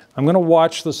 I'm going to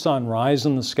watch the sun rise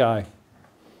in the sky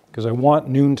because I want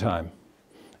noontime.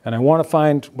 And I want to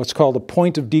find what's called a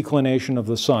point of declination of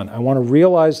the sun. I want to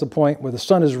realize the point where the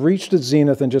sun has reached its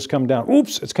zenith and just come down.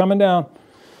 Oops, it's coming down.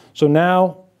 So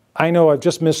now I know I've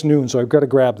just missed noon, so I've got to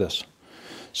grab this.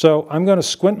 So I'm going to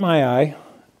squint my eye,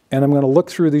 and I'm going to look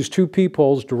through these 2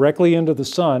 peepholes directly into the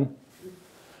sun,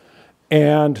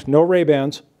 and no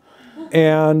Ray-Bans,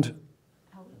 and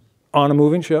on a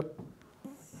moving ship.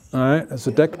 All right, as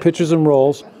the deck pitches and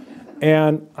rolls,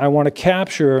 and I want to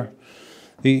capture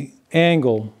the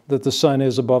angle that the sun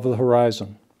is above the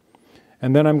horizon.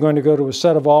 And then I'm going to go to a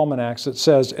set of almanacs that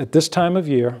says, at this time of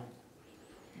year,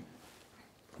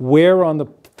 where on the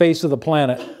face of the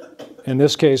planet, in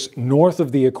this case, north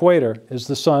of the equator, is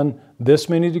the sun this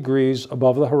many degrees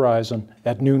above the horizon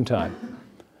at noontime.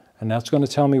 And that's going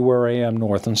to tell me where I am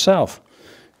north and south.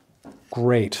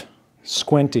 Great.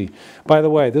 Squinty. By the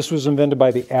way, this was invented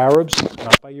by the Arabs,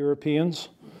 not by Europeans.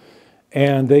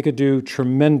 And they could do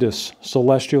tremendous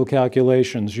celestial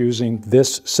calculations using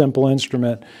this simple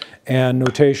instrument and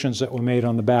notations that were made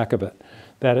on the back of it.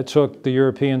 That it took the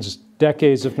Europeans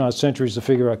decades, if not centuries, to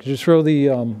figure out. Could you throw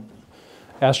the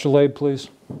astrolabe, please?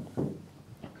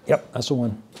 Yep, that's the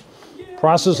one.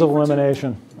 Process of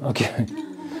elimination. Okay.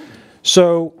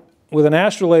 So with an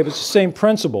astrolabe, it's the same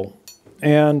principle.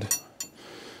 And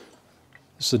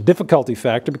it's a difficulty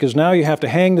factor because now you have to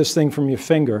hang this thing from your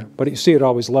finger, but you see it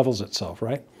always levels itself,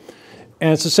 right?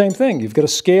 And it's the same thing. You've got a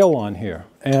scale on here.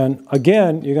 And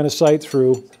again, you're going to sight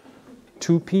through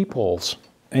 2 peepholes.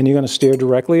 And you're going to stare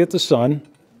directly at the sun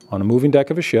on a moving deck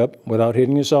of a ship without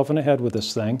hitting yourself in the head with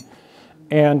this thing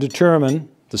and determine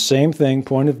the same thing,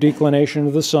 point of declination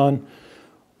of the sun,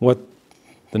 what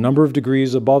the number of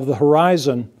degrees above the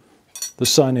horizon the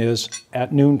sun is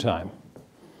at noontime.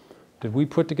 Did we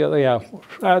put together? Yeah,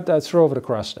 I'd throw over the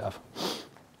cross staff.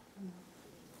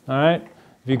 All right.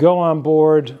 If you go on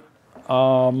board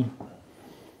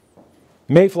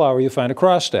Mayflower, you find a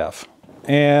cross staff.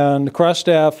 And the cross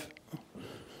staff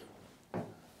is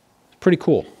pretty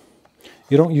cool.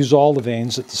 You don't use all the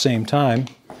vanes at the same time,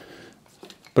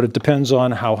 but it depends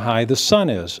on how high the sun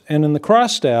is. And in the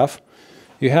cross staff,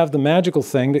 you have the magical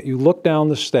thing that you look down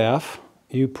the staff,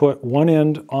 you put one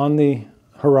end on the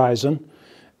horizon,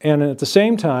 and at the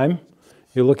same time,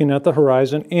 you're looking at the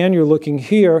horizon, and you're looking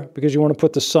here because you want to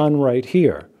put the sun right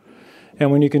here.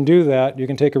 And when you can do that, you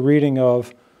can take a reading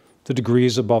of the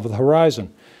degrees above the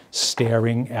horizon,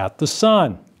 staring at the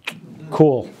sun.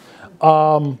 Cool.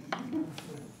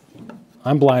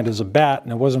 I'm blind as a bat,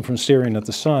 and it wasn't from staring at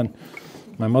the sun.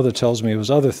 My mother tells me it was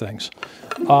other things.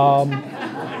 If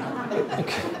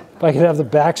I could have the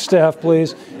back staff,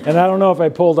 please. And I don't know if I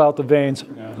pulled out the veins.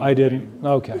 I didn't.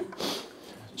 Okay.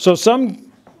 So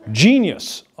some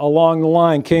genius along the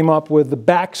line came up with the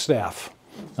back staff.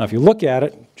 Now, if you look at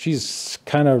it, she's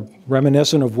kind of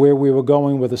reminiscent of where we were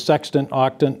going with the sextant,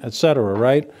 octant, etc.,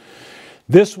 right?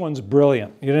 This one's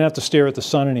brilliant. You didn't have to stare at the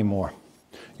sun anymore.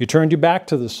 You turned your back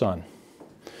to the sun.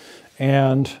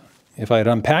 And if I had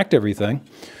unpacked everything,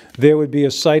 there would be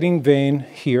a sighting vein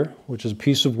here, which is a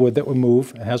piece of wood that would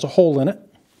move. It has a hole in it.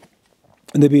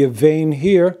 And there'd be a vein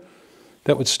here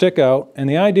that would stick out. And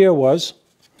the idea was,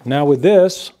 now with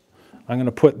this, I'm going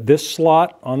to put this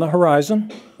slot on the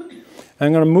horizon. And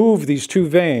I'm going to move these two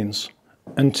veins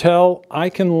until I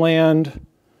can land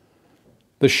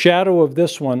the shadow of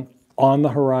this one on the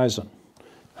horizon.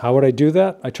 How would I do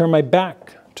that? I turn my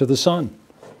back to the sun.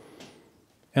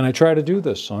 And I try to do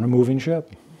this on a moving ship.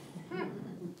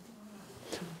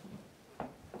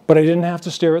 But I didn't have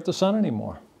to stare at the sun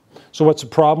anymore. So what's the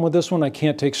problem with this one? I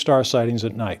can't take star sightings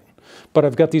at night. But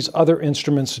I've got these other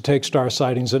instruments to take star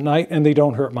sightings at night, and they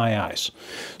don't hurt my eyes.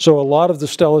 So a lot of the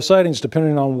stellar sightings,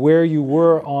 depending on where you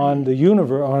were on the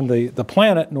universe, on the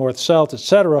planet, north, south,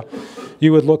 etc.,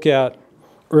 you would look at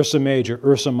Ursa Major,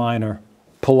 Ursa Minor,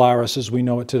 Polaris as we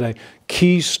know it today,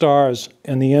 key stars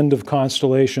in the end of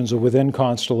constellations or within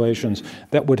constellations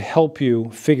that would help you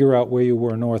figure out where you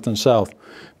were north and south.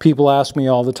 People ask me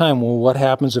all the time, well, what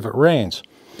happens if it rains?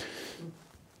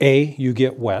 A, you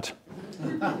get wet,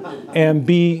 and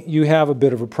B, you have a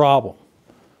bit of a problem.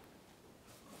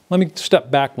 Let me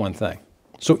step back one thing.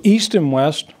 So east and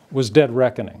west was dead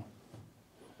reckoning.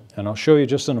 And I'll show you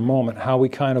just in a moment how we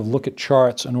kind of look at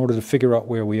charts in order to figure out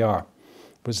where we are.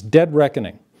 It was dead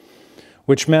reckoning,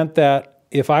 which meant that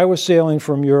if I was sailing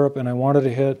from Europe and I wanted to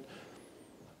hit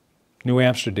New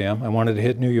Amsterdam, I wanted to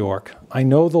hit New York, I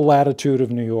know the latitude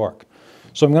of New York.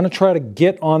 So I'm going to try to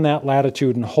get on that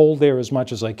latitude and hold there as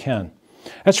much as I can.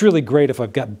 That's really great if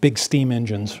I've got big steam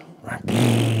engines.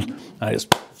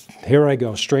 Here I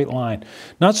go, straight line.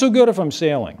 Not so good if I'm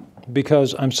sailing,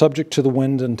 because I'm subject to the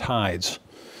wind and tides.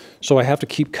 So I have to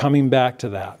keep coming back to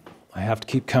that. I have to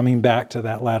keep coming back to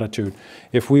that latitude.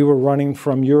 If we were running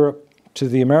from Europe to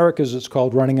the Americas, it's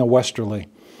called running a westerly.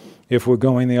 If we're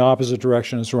going the opposite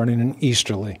direction, it's running an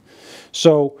easterly.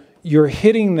 So you're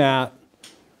hitting that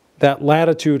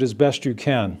latitude as best you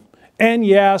can. And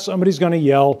yeah, somebody's going to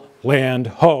yell, land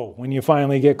ho, when you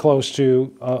finally get close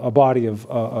to a body of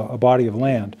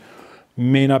land.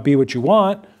 May not be what you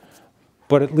want,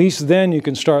 but at least then you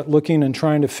can start looking and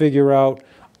trying to figure out,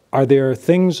 are there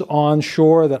things on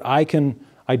shore that I can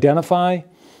identify?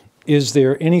 Is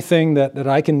there anything that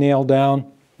I can nail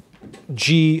down?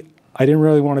 Gee, I didn't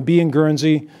really want to be in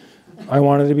Guernsey. I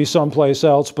wanted to be someplace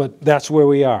else, but that's where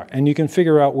we are. And you can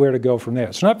figure out where to go from there.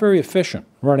 It's not very efficient,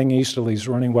 running easterlies,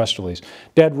 running westerlies.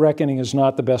 Dead reckoning is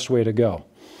not the best way to go.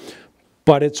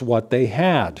 But it's what they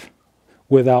had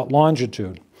without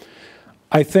longitude.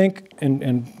 I think,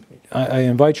 and I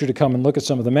invite you to come and look at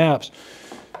some of the maps,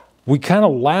 we kind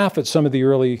of laugh at some of the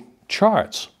early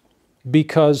charts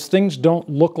because things don't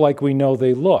look like we know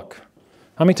they look.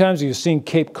 How many times have you seen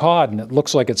Cape Cod and it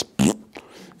looks like it's,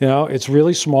 you know, it's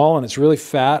really small and it's really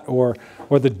fat, or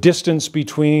the distance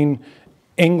between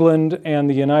England and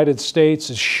the United States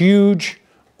is huge,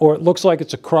 or it looks like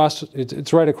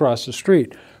it's right across the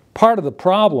street. Part of the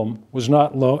problem was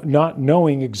not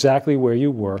knowing exactly where you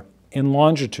were in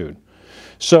longitude.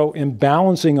 So in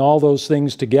balancing all those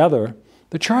things together,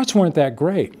 the charts weren't that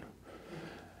great.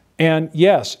 And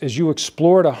yes, as you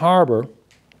explored a harbor,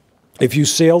 if you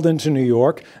sailed into New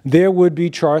York, there would be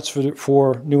charts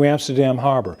for New Amsterdam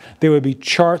Harbor. There would be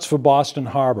charts for Boston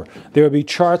Harbor. There would be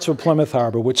charts for Plymouth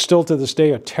Harbor, which still to this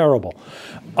day are terrible.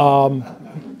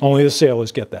 Only the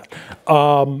sailors get that.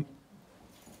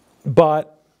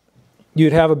 But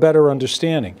you'd have a better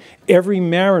understanding. Every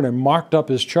mariner marked up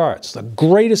his charts. The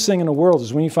greatest thing in the world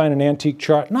is when you find an antique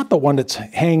chart, not the one that's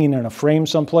hanging in a frame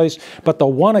someplace, but the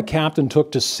one a captain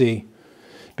took to sea.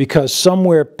 Because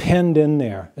somewhere penned in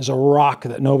there is a rock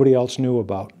that nobody else knew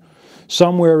about.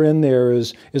 Somewhere in there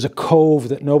is a cove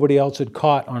that nobody else had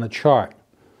caught on a chart.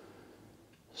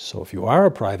 So if you are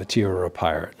a privateer or a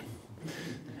pirate,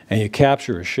 and you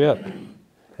capture a ship,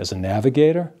 as a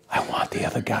navigator, I want the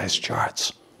other guy's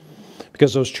charts.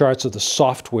 Because those charts are the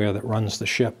software that runs the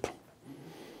ship.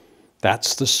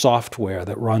 That's the software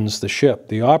that runs the ship.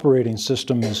 The operating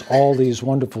system is all these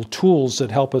wonderful tools that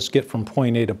help us get from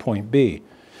point A to point B.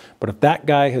 But if that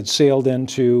guy had sailed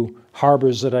into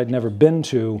harbors that I'd never been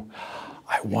to,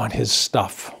 I want his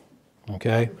stuff,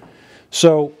 okay?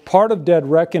 So part of dead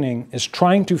reckoning is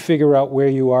trying to figure out where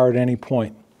you are at any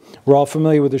point. We're all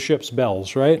familiar with the ship's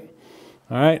bells, right?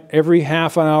 All right, every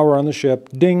half an hour on the ship,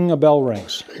 ding, a bell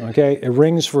rings, okay? It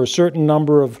rings for a certain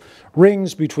number of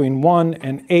rings between 1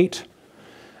 and 8,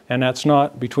 and that's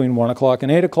not between 1 o'clock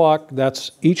and 8 o'clock.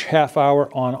 That's each half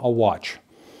hour on a watch.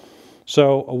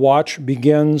 So a watch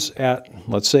begins at,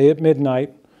 let's say at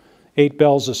midnight, 8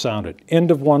 bells are sounded.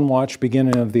 End of one watch,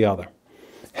 beginning of the other.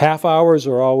 Half hours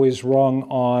are always rung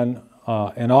on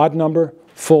an odd number.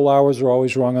 Full hours are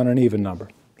always rung on an even number.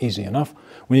 Easy enough.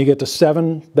 When you get to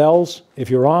 7 bells, if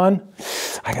you're on,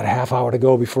 I got a half hour to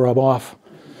go before I'm off.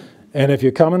 And if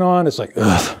you're coming on, it's like,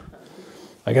 ugh,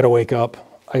 I got to wake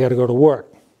up. I got to go to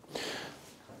work.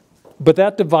 But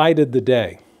that divided the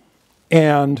day.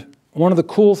 And one of the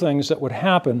cool things that would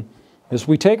happen is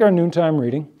we take our noontime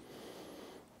reading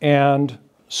and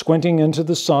squinting into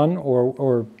the sun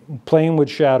or playing with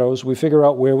shadows, we figure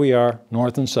out where we are,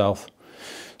 north and south.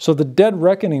 So the dead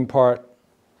reckoning part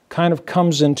kind of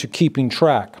comes into keeping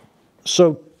track.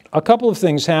 So a couple of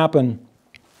things happen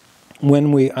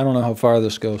when we, I don't know how far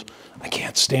this goes. I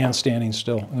can't stand standing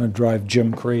still. I'm going to drive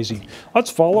Jim crazy. Let's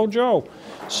follow Joe.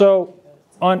 So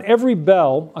on every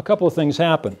bell, a couple of things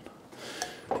happen.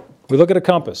 We look at a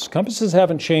compass. Compasses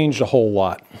haven't changed a whole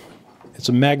lot. It's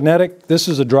a magnetic, this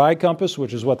is a dry compass,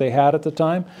 which is what they had at the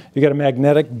time. You got a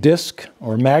magnetic disc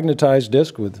or magnetized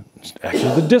disc with,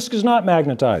 actually the disc is not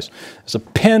magnetized. There's a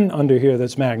pin under here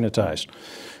that's magnetized.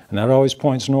 And that always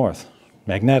points north,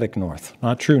 magnetic north,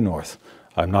 not true north.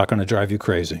 I'm not going to drive you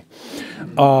crazy.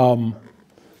 But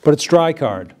it's dry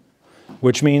card,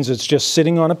 which means it's just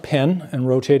sitting on a pin and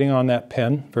rotating on that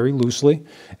pin very loosely,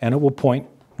 and it will point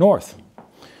north.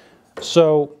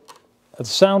 So at the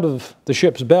sound of the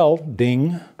ship's bell,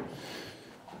 ding,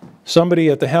 somebody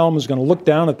at the helm is going to look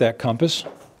down at that compass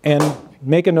and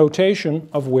make a notation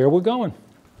of where we're going.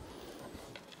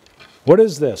 What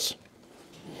is this?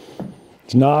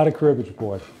 It's not a cribbage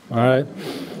board, all right?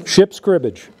 Ship's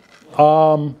cribbage.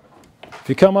 If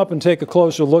you come up and take a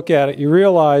closer look at it, you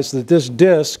realize that this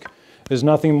disc is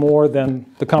nothing more than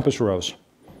the compass rose.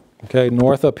 Okay,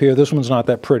 north up here, this one's not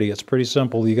that pretty. It's pretty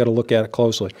simple. You got to look at it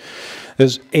closely.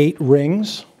 There's 8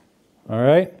 rings, all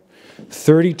right?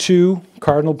 32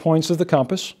 cardinal points of the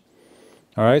compass.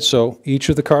 All right, so each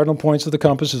of the cardinal points of the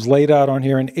compass is laid out on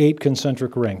here in 8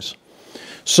 concentric rings.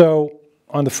 So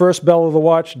on the first bell of the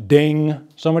watch, ding,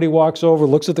 somebody walks over,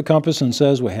 looks at the compass and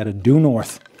says, we're headed due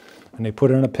north. And they put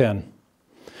in a pin.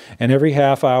 And every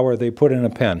half hour, they put in a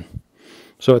pin.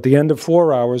 So at the end of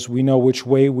 4 hours, we know which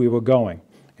way we were going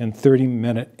in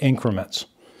 30-minute increments.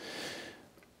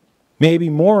 Maybe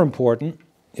more important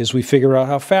is we figure out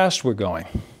how fast we're going.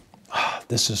 Oh,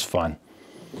 this is fun.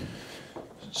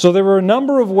 So there were a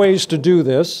number of ways to do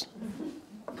this.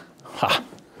 Ha,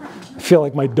 I feel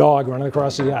like my dog running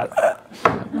across the yard.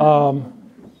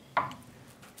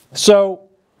 So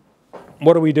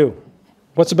what do?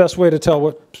 What's the best way to tell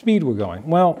what speed we're going?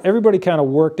 Well, everybody kind of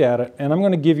worked at it, and I'm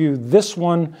going to give you this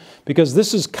one because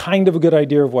this is kind of a good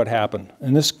idea of what happened.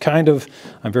 And this kind of,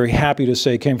 I'm very happy to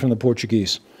say, came from the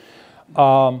Portuguese.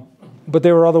 But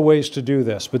there were other ways to do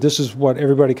this, but this is what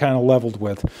everybody kind of leveled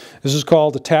with. This is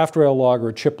called a taft rail log or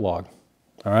a chip log.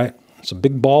 All right? It's a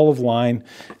big ball of line,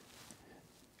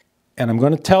 and I'm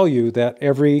going to tell you that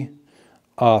every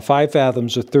 5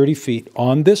 fathoms or 30 feet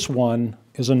on this one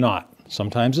is a knot.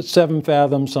 Sometimes it's 7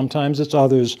 fathoms, sometimes it's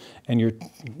others, and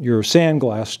your sand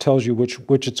glass tells you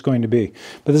which it's going to be.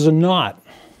 But there's a knot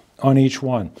on each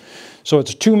one. So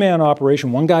it's a 2-man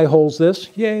operation. One guy holds this,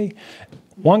 yay.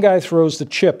 One guy throws the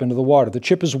chip into the water. The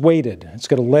chip is weighted. It's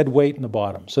got a lead weight in the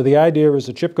bottom. So the idea is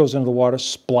the chip goes into the water,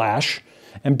 splash,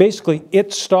 and basically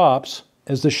it stops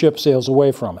as the ship sails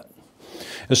away from it.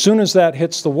 As soon as that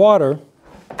hits the water,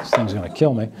 this thing's going to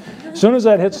kill me. As soon as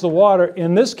that hits the water,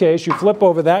 in this case, you flip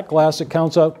over that glass, it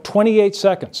counts out 28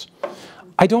 seconds.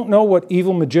 I don't know what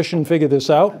evil magician figured this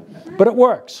out, but it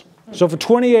works. So for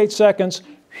 28 seconds,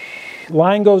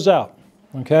 line goes out,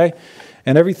 okay?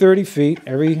 And every 30 feet,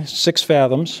 every 6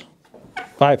 fathoms,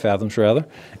 5 fathoms rather,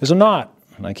 is a knot.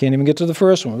 And I can't even get to the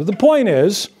first one. But the point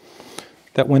is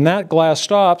that when that glass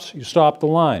stops, you stop the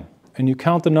line. And you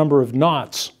count the number of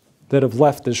knots that have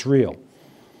left this reel.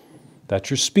 That's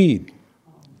your speed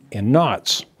in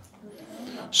knots.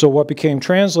 So what became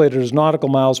translated as nautical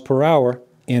miles per hour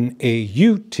in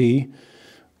AUT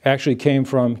actually came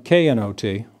from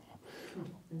KNOT.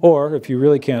 Or if you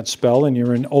really can't spell and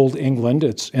you're in Old England,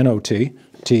 it's NOT,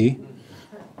 T.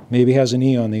 Maybe has an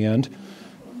E on the end,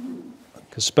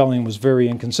 because spelling was very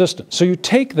inconsistent. So you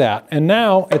take that, and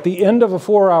now at the end of a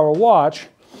 4-hour watch,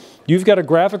 you've got a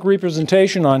graphic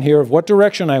representation on here of what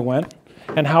direction I went,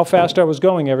 and how fast I was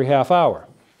going every half hour.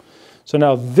 So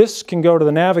now this can go to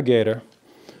the navigator,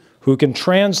 who can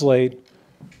translate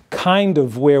kind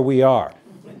of where we are.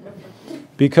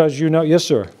 Because you know, yes,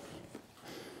 sir?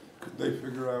 Could they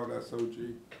figure out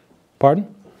SOG?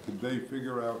 Pardon? Could they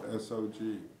figure out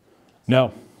SOG?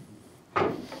 No.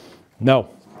 No.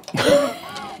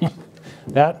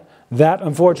 That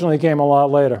unfortunately came a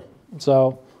lot later.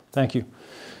 So, thank you.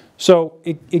 So,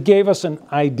 it gave us an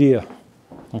idea,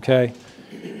 okay?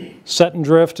 Set and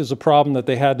drift is a problem that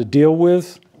they had to deal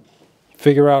with,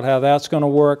 figure out how that's going to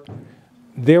work.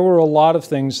 There were a lot of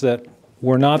things that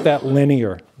were not that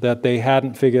linear that they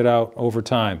hadn't figured out over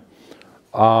time.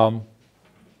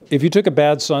 If you took a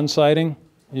bad sun sighting,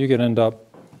 you could end up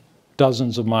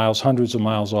dozens of miles, hundreds of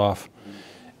miles off.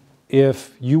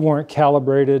 If you weren't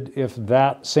calibrated, if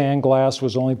that sand glass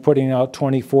was only putting out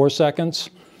 24 seconds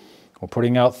or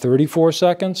putting out 34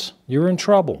 seconds, you're in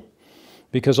trouble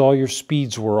because all your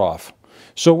speeds were off.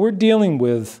 So we're dealing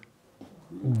with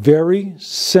very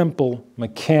simple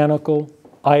mechanical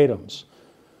items.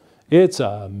 It's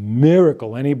a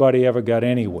miracle anybody ever got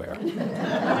anywhere.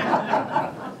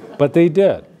 But they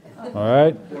did, all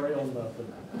right?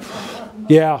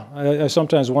 Yeah, I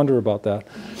sometimes wonder about that.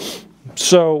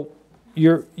 So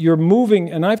you're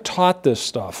moving, and I've taught this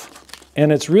stuff,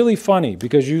 and it's really funny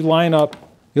because you line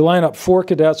up 4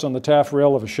 cadets on the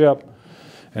taffrail of a ship,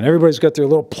 and everybody's got their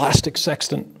little plastic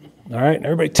sextant, all right? And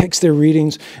everybody takes their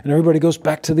readings, and everybody goes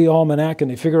back to the almanac,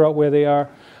 and they figure out where they are.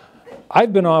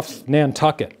 I've been off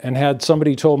Nantucket and had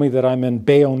somebody told me that I'm in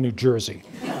Bayonne, New Jersey.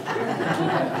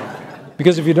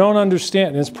 Because if you don't understand,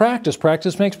 and it's practice.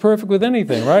 Practice makes perfect with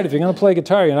anything, right? If you're going to play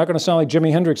guitar, you're not going to sound like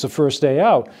Jimi Hendrix the first day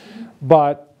out,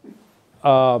 but,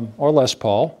 or Les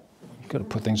Paul. Got to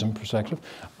put things in perspective.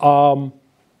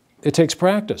 It takes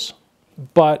practice.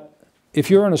 But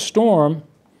if you're in a storm,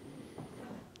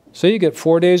 say you get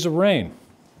 4 days of rain.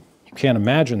 You can't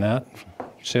imagine that.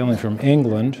 Sailing from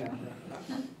England,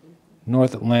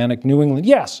 North Atlantic, New England.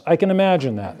 Yes, I can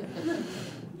imagine that.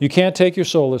 You can't take your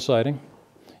solar sighting.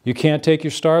 You can't take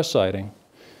your star sighting.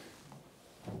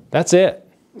 That's it.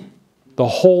 The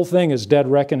whole thing is dead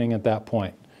reckoning at that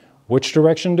point. Which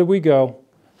direction did we go?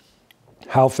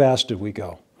 How fast did we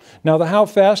go? Now, the how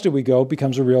fast did we go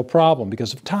becomes a real problem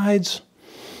because of tides.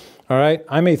 All right?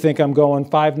 I may think I'm going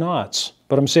 5 knots,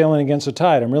 but I'm sailing against a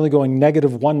tide. I'm really going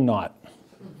 -1 knot.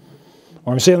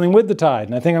 Or I'm sailing with the tide,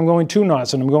 and I think I'm going 2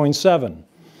 knots, and I'm going 7.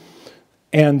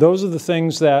 And those are the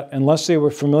things that, unless they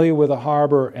were familiar with a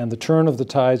harbor and the turn of the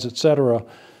tides, etc.,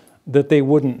 that they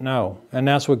wouldn't know. And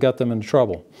that's what got them into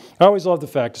trouble. I always love the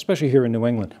fact, especially here in New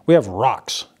England, we have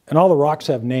rocks, and all the rocks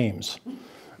have names.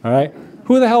 All right?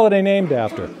 Who the hell are they named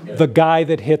after? The guy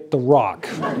that hit the rock.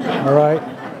 All right?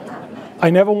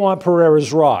 I never want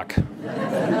Pereira's rock.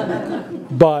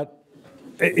 But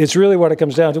it's really what it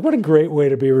comes down to. What a great way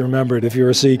to be remembered if you're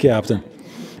a sea captain.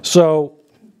 So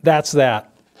that's that.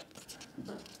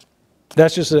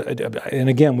 That's just, and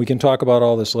again, we can talk about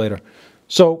all this later.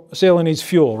 So a sailor needs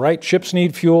fuel, right? Ships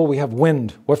need fuel. We have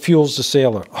wind. What fuels the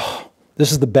sailor? Oh,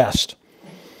 this is the best.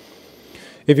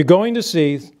 If you're going to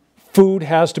sea, food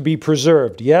has to be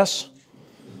preserved, yes?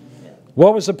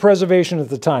 What was the preservation at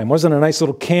the time? Wasn't a nice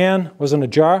little can? Wasn't a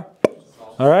jar?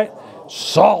 All right?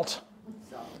 Salt.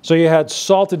 So you had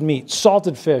salted meat,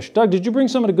 salted fish. Doug, did you bring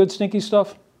some of the good stinky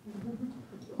stuff?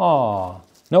 Oh,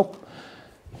 nope.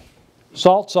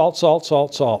 Salt, salt, salt,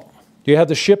 salt, salt. You had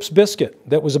the ship's biscuit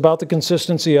that was about the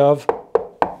consistency of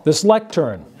this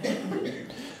lectern,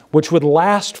 which would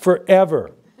last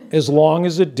forever as long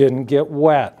as it didn't get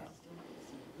wet.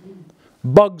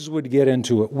 Bugs would get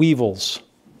into it, weevils.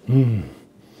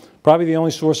 Probably the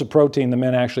only source of protein the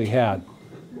men actually had.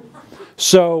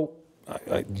 So,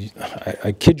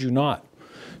 I kid you not.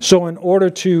 So in order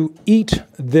to eat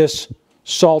this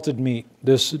salted meat,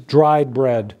 this dried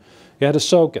bread, you had to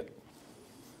soak it.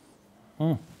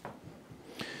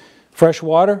 Fresh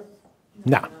water?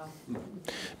 Nah.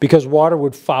 Because water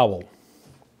would foul.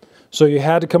 So you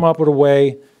had to come up with a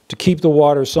way to keep the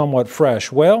water somewhat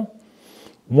fresh. Well,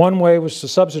 one way was to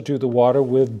substitute the water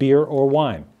with beer or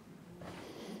wine,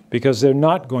 because they're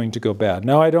not going to go bad.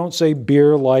 Now, I don't say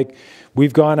beer like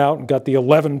we've gone out and got the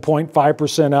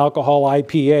 11.5% alcohol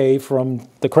IPA from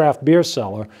the craft beer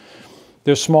cellar.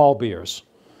 They're small beers.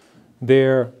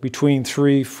 They're between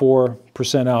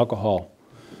 3–4% alcohol,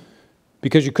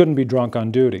 because you couldn't be drunk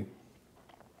on duty.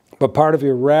 But part of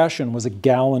your ration was a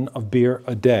gallon of beer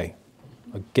a day.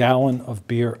 A gallon of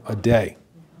beer a day.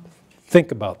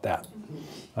 Think about that.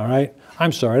 All right?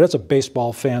 I'm sorry, that's a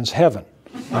baseball fan's heaven.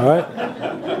 All right?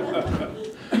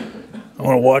 I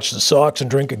want to watch the Sox and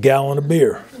drink a gallon of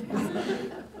beer.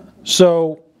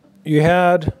 So you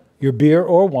had your beer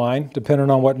or wine, depending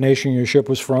on what nation your ship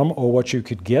was from or what you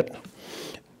could get.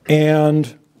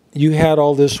 And you had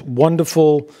all this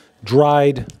wonderful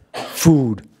dried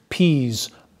food, peas,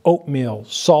 oatmeal,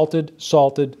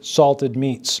 salted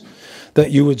meats that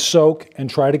you would soak and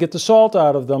try to get the salt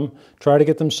out of them, try to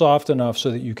get them soft enough so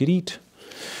that you could eat.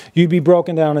 You'd be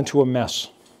broken down into a mess.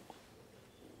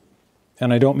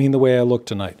 And I don't mean the way I look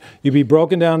tonight. You'd be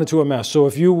broken down into a mess. So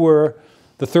if you were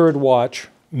the third watch,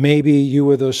 maybe you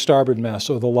were the starboard mess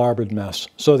or the larboard mess,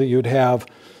 so that you'd have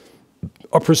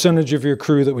a percentage of your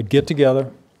crew that would get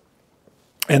together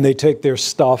and they take their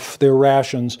stuff, their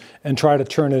rations, and try to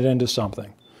turn it into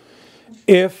something.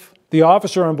 If the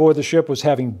officer on board the ship was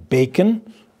having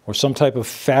bacon or some type of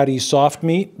fatty soft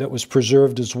meat that was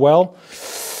preserved as well,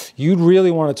 you'd really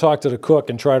want to talk to the cook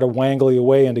and try to wangle your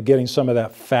way into getting some of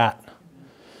that fat.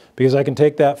 Because I can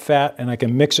take that fat and I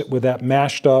can mix it with that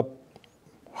mashed up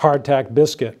hardtack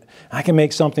biscuit. I can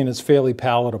make something that's fairly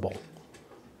palatable.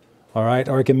 All right?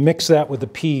 Or I can mix that with the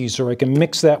peas, or I can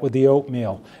mix that with the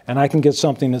oatmeal, and I can get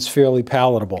something that's fairly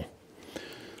palatable.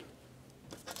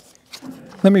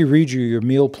 Let me read you your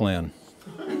meal plan.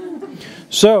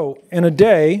 So, in a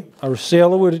day, a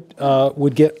sailor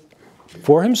would get,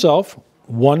 for himself,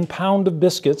 1 pound of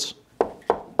biscuits,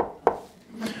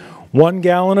 1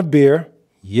 gallon of beer,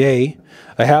 yay,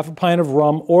 a half a pint of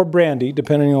rum or brandy,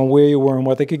 depending on where you were and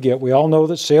what they could get. We all know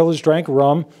that sailors drank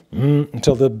rum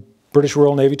until the British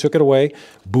Royal Navy took it away.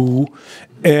 Boo.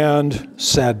 And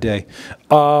sad day.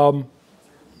 That's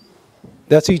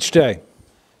each day.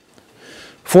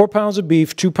 4 pounds of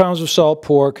beef, 2 pounds of salt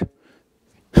pork,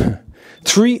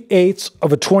 3/8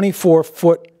 of a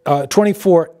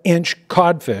 24-inch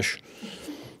codfish,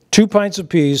 2 pints of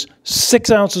peas,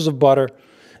 6 ounces of butter,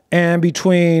 and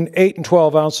between 8 and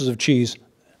 12 ounces of cheese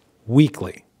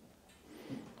weekly.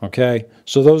 Okay?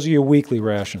 So those are your weekly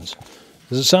rations.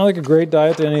 Does it sound like a great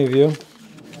diet to any of you?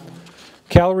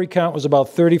 Calorie count was about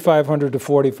 3,500 to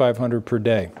 4,500 per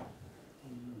day.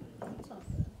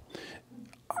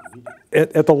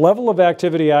 At the level of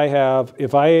activity I have,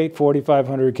 if I ate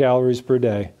 4,500 calories per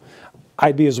day,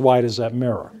 I'd be as wide as that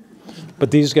mirror.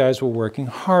 But these guys were working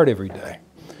hard every day.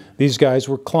 These guys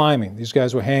were climbing. These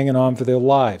guys were hanging on for their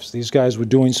lives. These guys were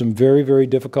doing some very, very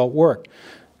difficult work.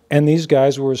 And these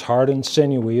guys were as hard and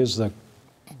sinewy as the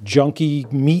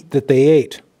junky meat that they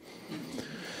ate.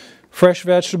 Fresh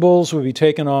vegetables would be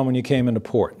taken on when you came into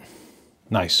port.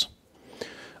 Nice.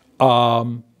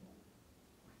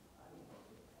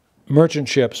 Merchant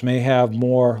ships may have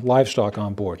more livestock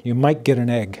on board. You might get an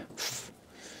egg.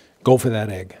 Go for that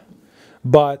egg.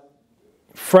 But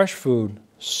fresh food,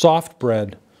 soft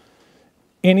bread,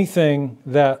 anything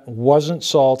that wasn't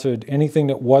salted, anything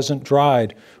that wasn't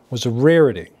dried was a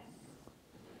rarity.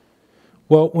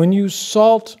 Well, when you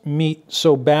salt meat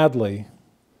so badly,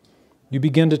 you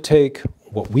begin to take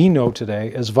what we know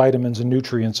today as vitamins and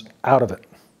nutrients out of it.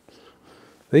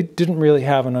 They didn't really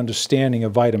have an understanding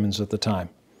of vitamins at the time.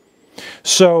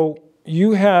 So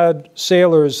you had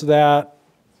sailors that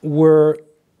were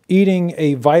eating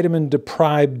a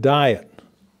vitamin-deprived diet.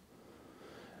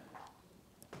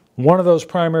 One of those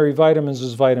primary vitamins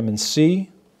is vitamin C,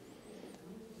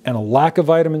 and a lack of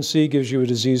vitamin C gives you a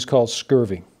disease called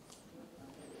scurvy.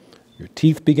 Your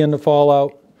teeth begin to fall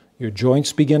out, your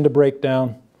joints begin to break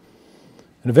down,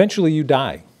 and eventually you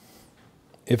die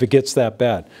if it gets that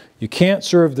bad. You can't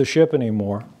serve the ship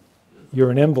anymore,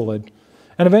 you're an invalid,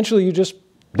 and eventually you just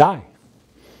die.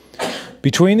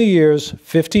 Between the years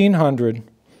 1500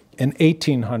 and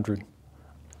 1800,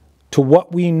 to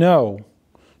what we know,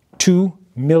 2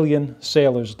 million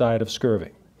sailors died of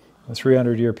scurvy, a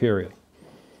 300-year period.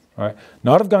 All right?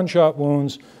 Not of gunshot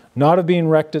wounds, not of being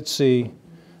wrecked at sea,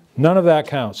 none of that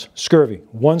counts. Scurvy,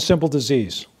 one simple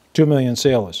disease, 2 million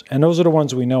sailors, and those are the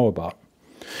ones we know about.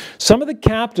 Some of the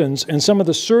captains and some of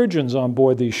the surgeons on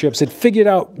board these ships had figured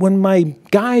out when my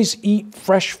guys eat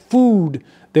fresh food,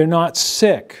 they're not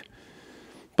sick.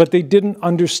 But they didn't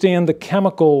understand the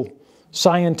chemical,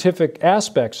 scientific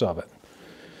aspects of it.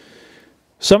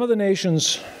 Some of the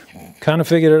nations kind of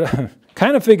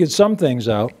figured some things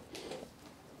out.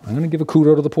 I'm going to give a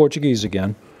kudo to the Portuguese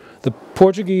again. The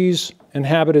Portuguese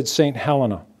inhabited St.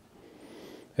 Helena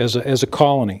as a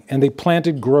colony, and they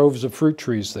planted groves of fruit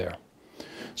trees there.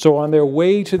 So on their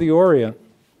way to the Orient,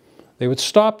 they would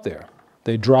stop there.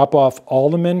 They'd drop off all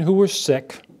the men who were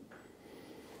sick.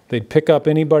 They'd pick up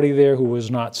anybody there who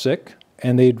was not sick,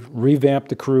 and they'd revamp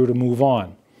the crew to move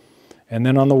on. And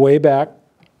then on the way back,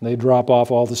 they'd drop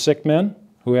off all the sick men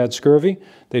who had scurvy.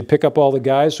 They'd pick up all the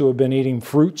guys who had been eating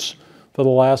fruits for the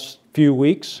last few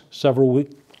weeks, several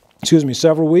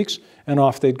weeks, and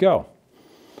off they'd go.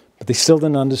 but they still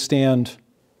didn't understand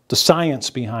the science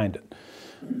behind it.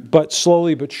 But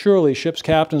slowly but surely, ships'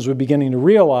 captains were beginning to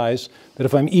realize that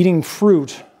if I'm eating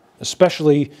fruit,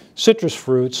 especially citrus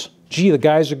fruits, gee, the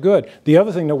guys are good. The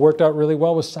other thing that worked out really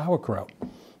well was sauerkraut,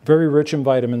 very rich in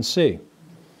vitamin C.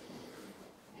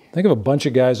 Think of a bunch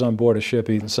of guys on board a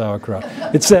ship eating sauerkraut.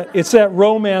 It's that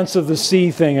romance of the sea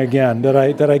thing again that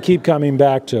I keep coming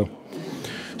back to.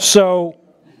 So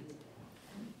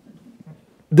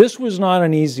this was not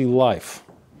an easy life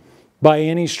by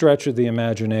any stretch of the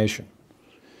imagination.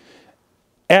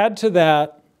 Add to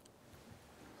that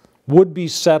would-be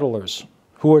settlers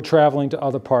who are traveling to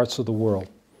other parts of the world.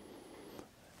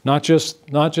 Not just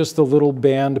the little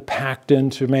band packed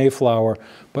into Mayflower,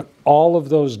 but all of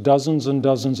those dozens and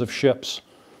dozens of ships.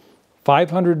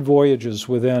 500 voyages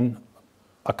within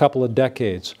a couple of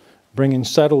decades, bringing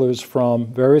settlers from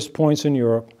various points in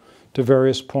Europe to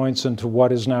various points into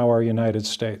what is now our United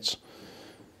States.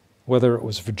 Whether it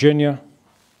was Virginia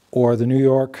or the New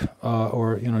York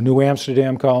or New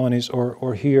Amsterdam colonies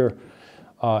or here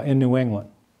in New England.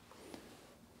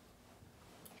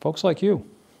 Folks like you.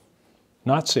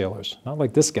 Not sailors, not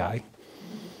like this guy,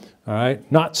 all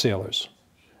right? Not sailors.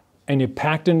 And you're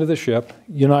packed into the ship.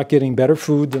 You're not getting better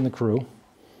food than the crew.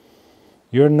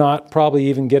 You're not probably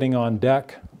even getting on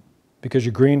deck because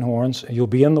you're greenhorns, and you'll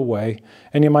be in the way,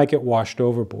 and you might get washed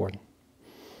overboard.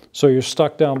 So you're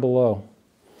stuck down below.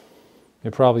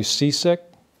 You're probably seasick.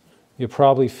 You're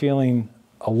probably feeling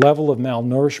a level of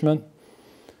malnourishment.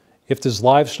 If there's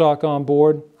livestock on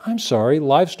board, I'm sorry,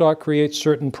 livestock creates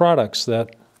certain products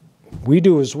that we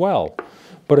do as well.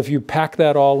 But if you pack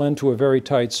that all into a very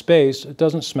tight space, it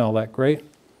doesn't smell that great.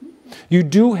 You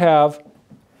do have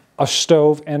a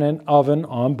stove and an oven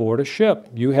on board a ship.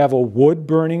 You have a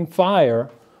wood-burning fire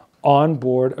on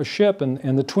board a ship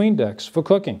in the 'tween decks for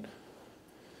cooking.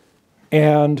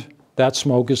 And that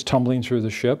smoke is tumbling through the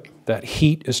ship. That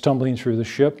heat is tumbling through the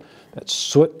ship. That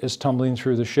soot is tumbling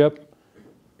through the ship.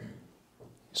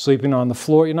 Sleeping on the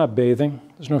floor, you're not bathing.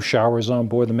 There's no showers on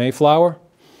board the Mayflower.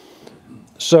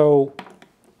 So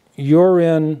you're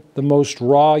in the most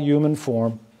raw human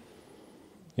form.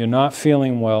 You're not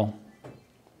feeling well.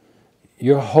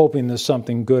 You're hoping there's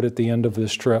something good at the end of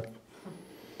this trip.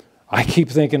 I keep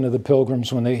thinking of the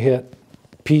Pilgrims when they hit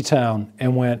P-Town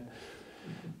and went,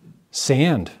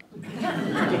 sand.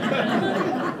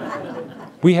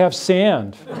 We have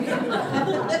sand.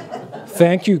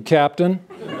 Thank you, Captain.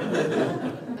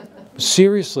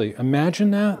 Seriously, imagine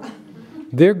that.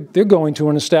 They're going to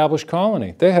an established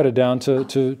colony. They're headed down to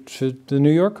the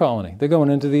New York colony. They're going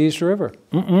into the East River.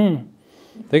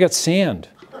 They got sand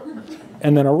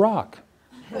and then a rock.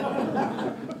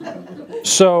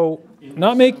 So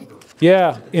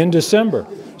in December.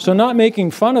 So not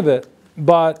making fun of it,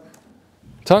 but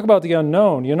talk about the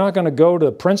unknown. You're not going to go to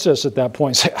the princess at that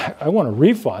point and say, I want a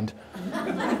refund.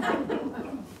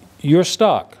 You're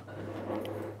stuck.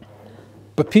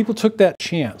 But people took that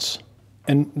chance.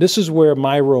 And this is where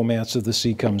my romance of the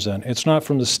sea comes in. It's not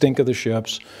from the stink of the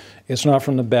ships. It's not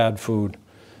from the bad food.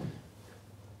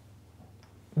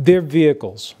 They're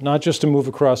vehicles, not just to move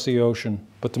across the ocean,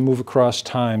 but to move across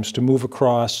times, to move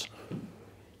across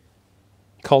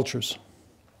cultures.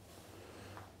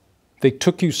 They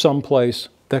took you someplace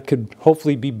that could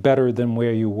hopefully be better than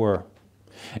where you were.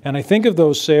 And I think of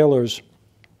those sailors,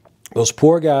 those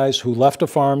poor guys who left a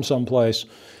farm someplace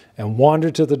and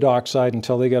wandered to the dockside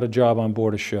until they got a job on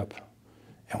board a ship.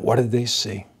 And what did they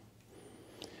see?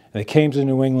 They came to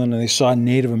New England and they saw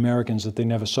Native Americans that they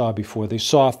never saw before. They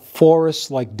saw forests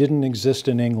like didn't exist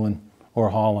in England or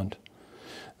Holland.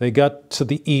 They got to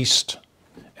the east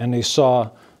and they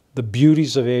saw the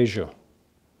beauties of Asia.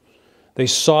 They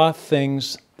saw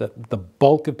things that the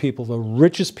bulk of people, the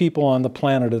richest people on the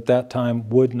planet at that time,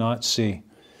 would not see.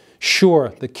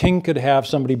 Sure, the king could have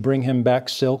somebody bring him back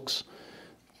silks.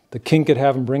 The king could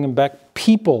have him bring him back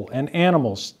people and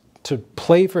animals to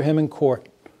play for him in court,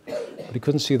 but he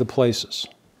couldn't see the places.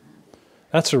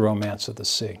 That's the romance of the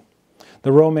sea.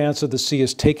 The romance of the sea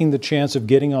is taking the chance of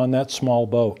getting on that small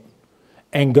boat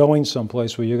and going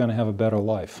someplace where you're going to have a better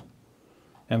life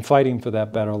and fighting for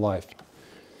that better life.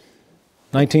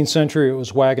 19th century, it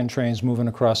was wagon trains moving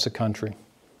across the country.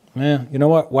 You know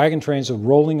what? Wagon trains are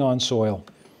rolling on soil,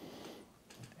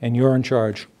 and you're in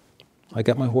charge. I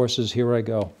got my horses, here I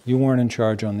go. You weren't in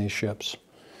charge on these ships.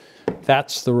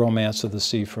 That's the romance of the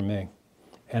sea for me.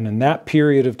 And in that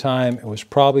period of time, it was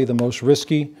probably the most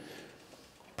risky,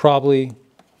 probably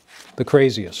the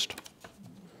craziest.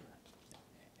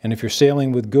 And if you're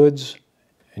sailing with goods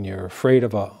and you're afraid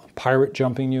of a pirate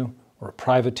jumping you or a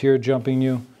privateer jumping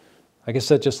you, I guess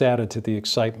that just added to the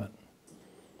excitement.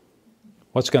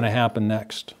 What's going to happen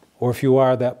next? or if you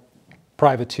are that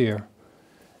privateer,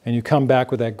 and you come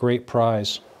back with that great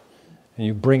prize, and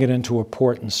you bring it into a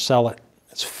port and sell it,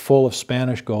 it's full of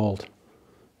Spanish gold.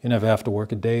 You never have to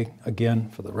work a day again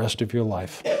for the rest of your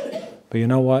life. But you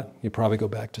know what? You probably go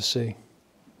back to sea,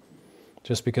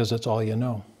 just because that's all you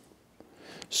know.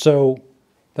 So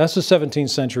that's the 17th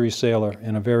century sailor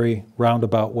in a very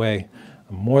roundabout way.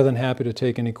 I'm more than happy to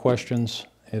take any questions.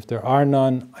 If there are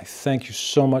none, I thank you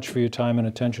so much for your time and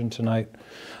attention tonight.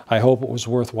 I hope it was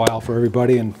worthwhile for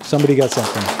everybody and somebody got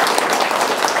something.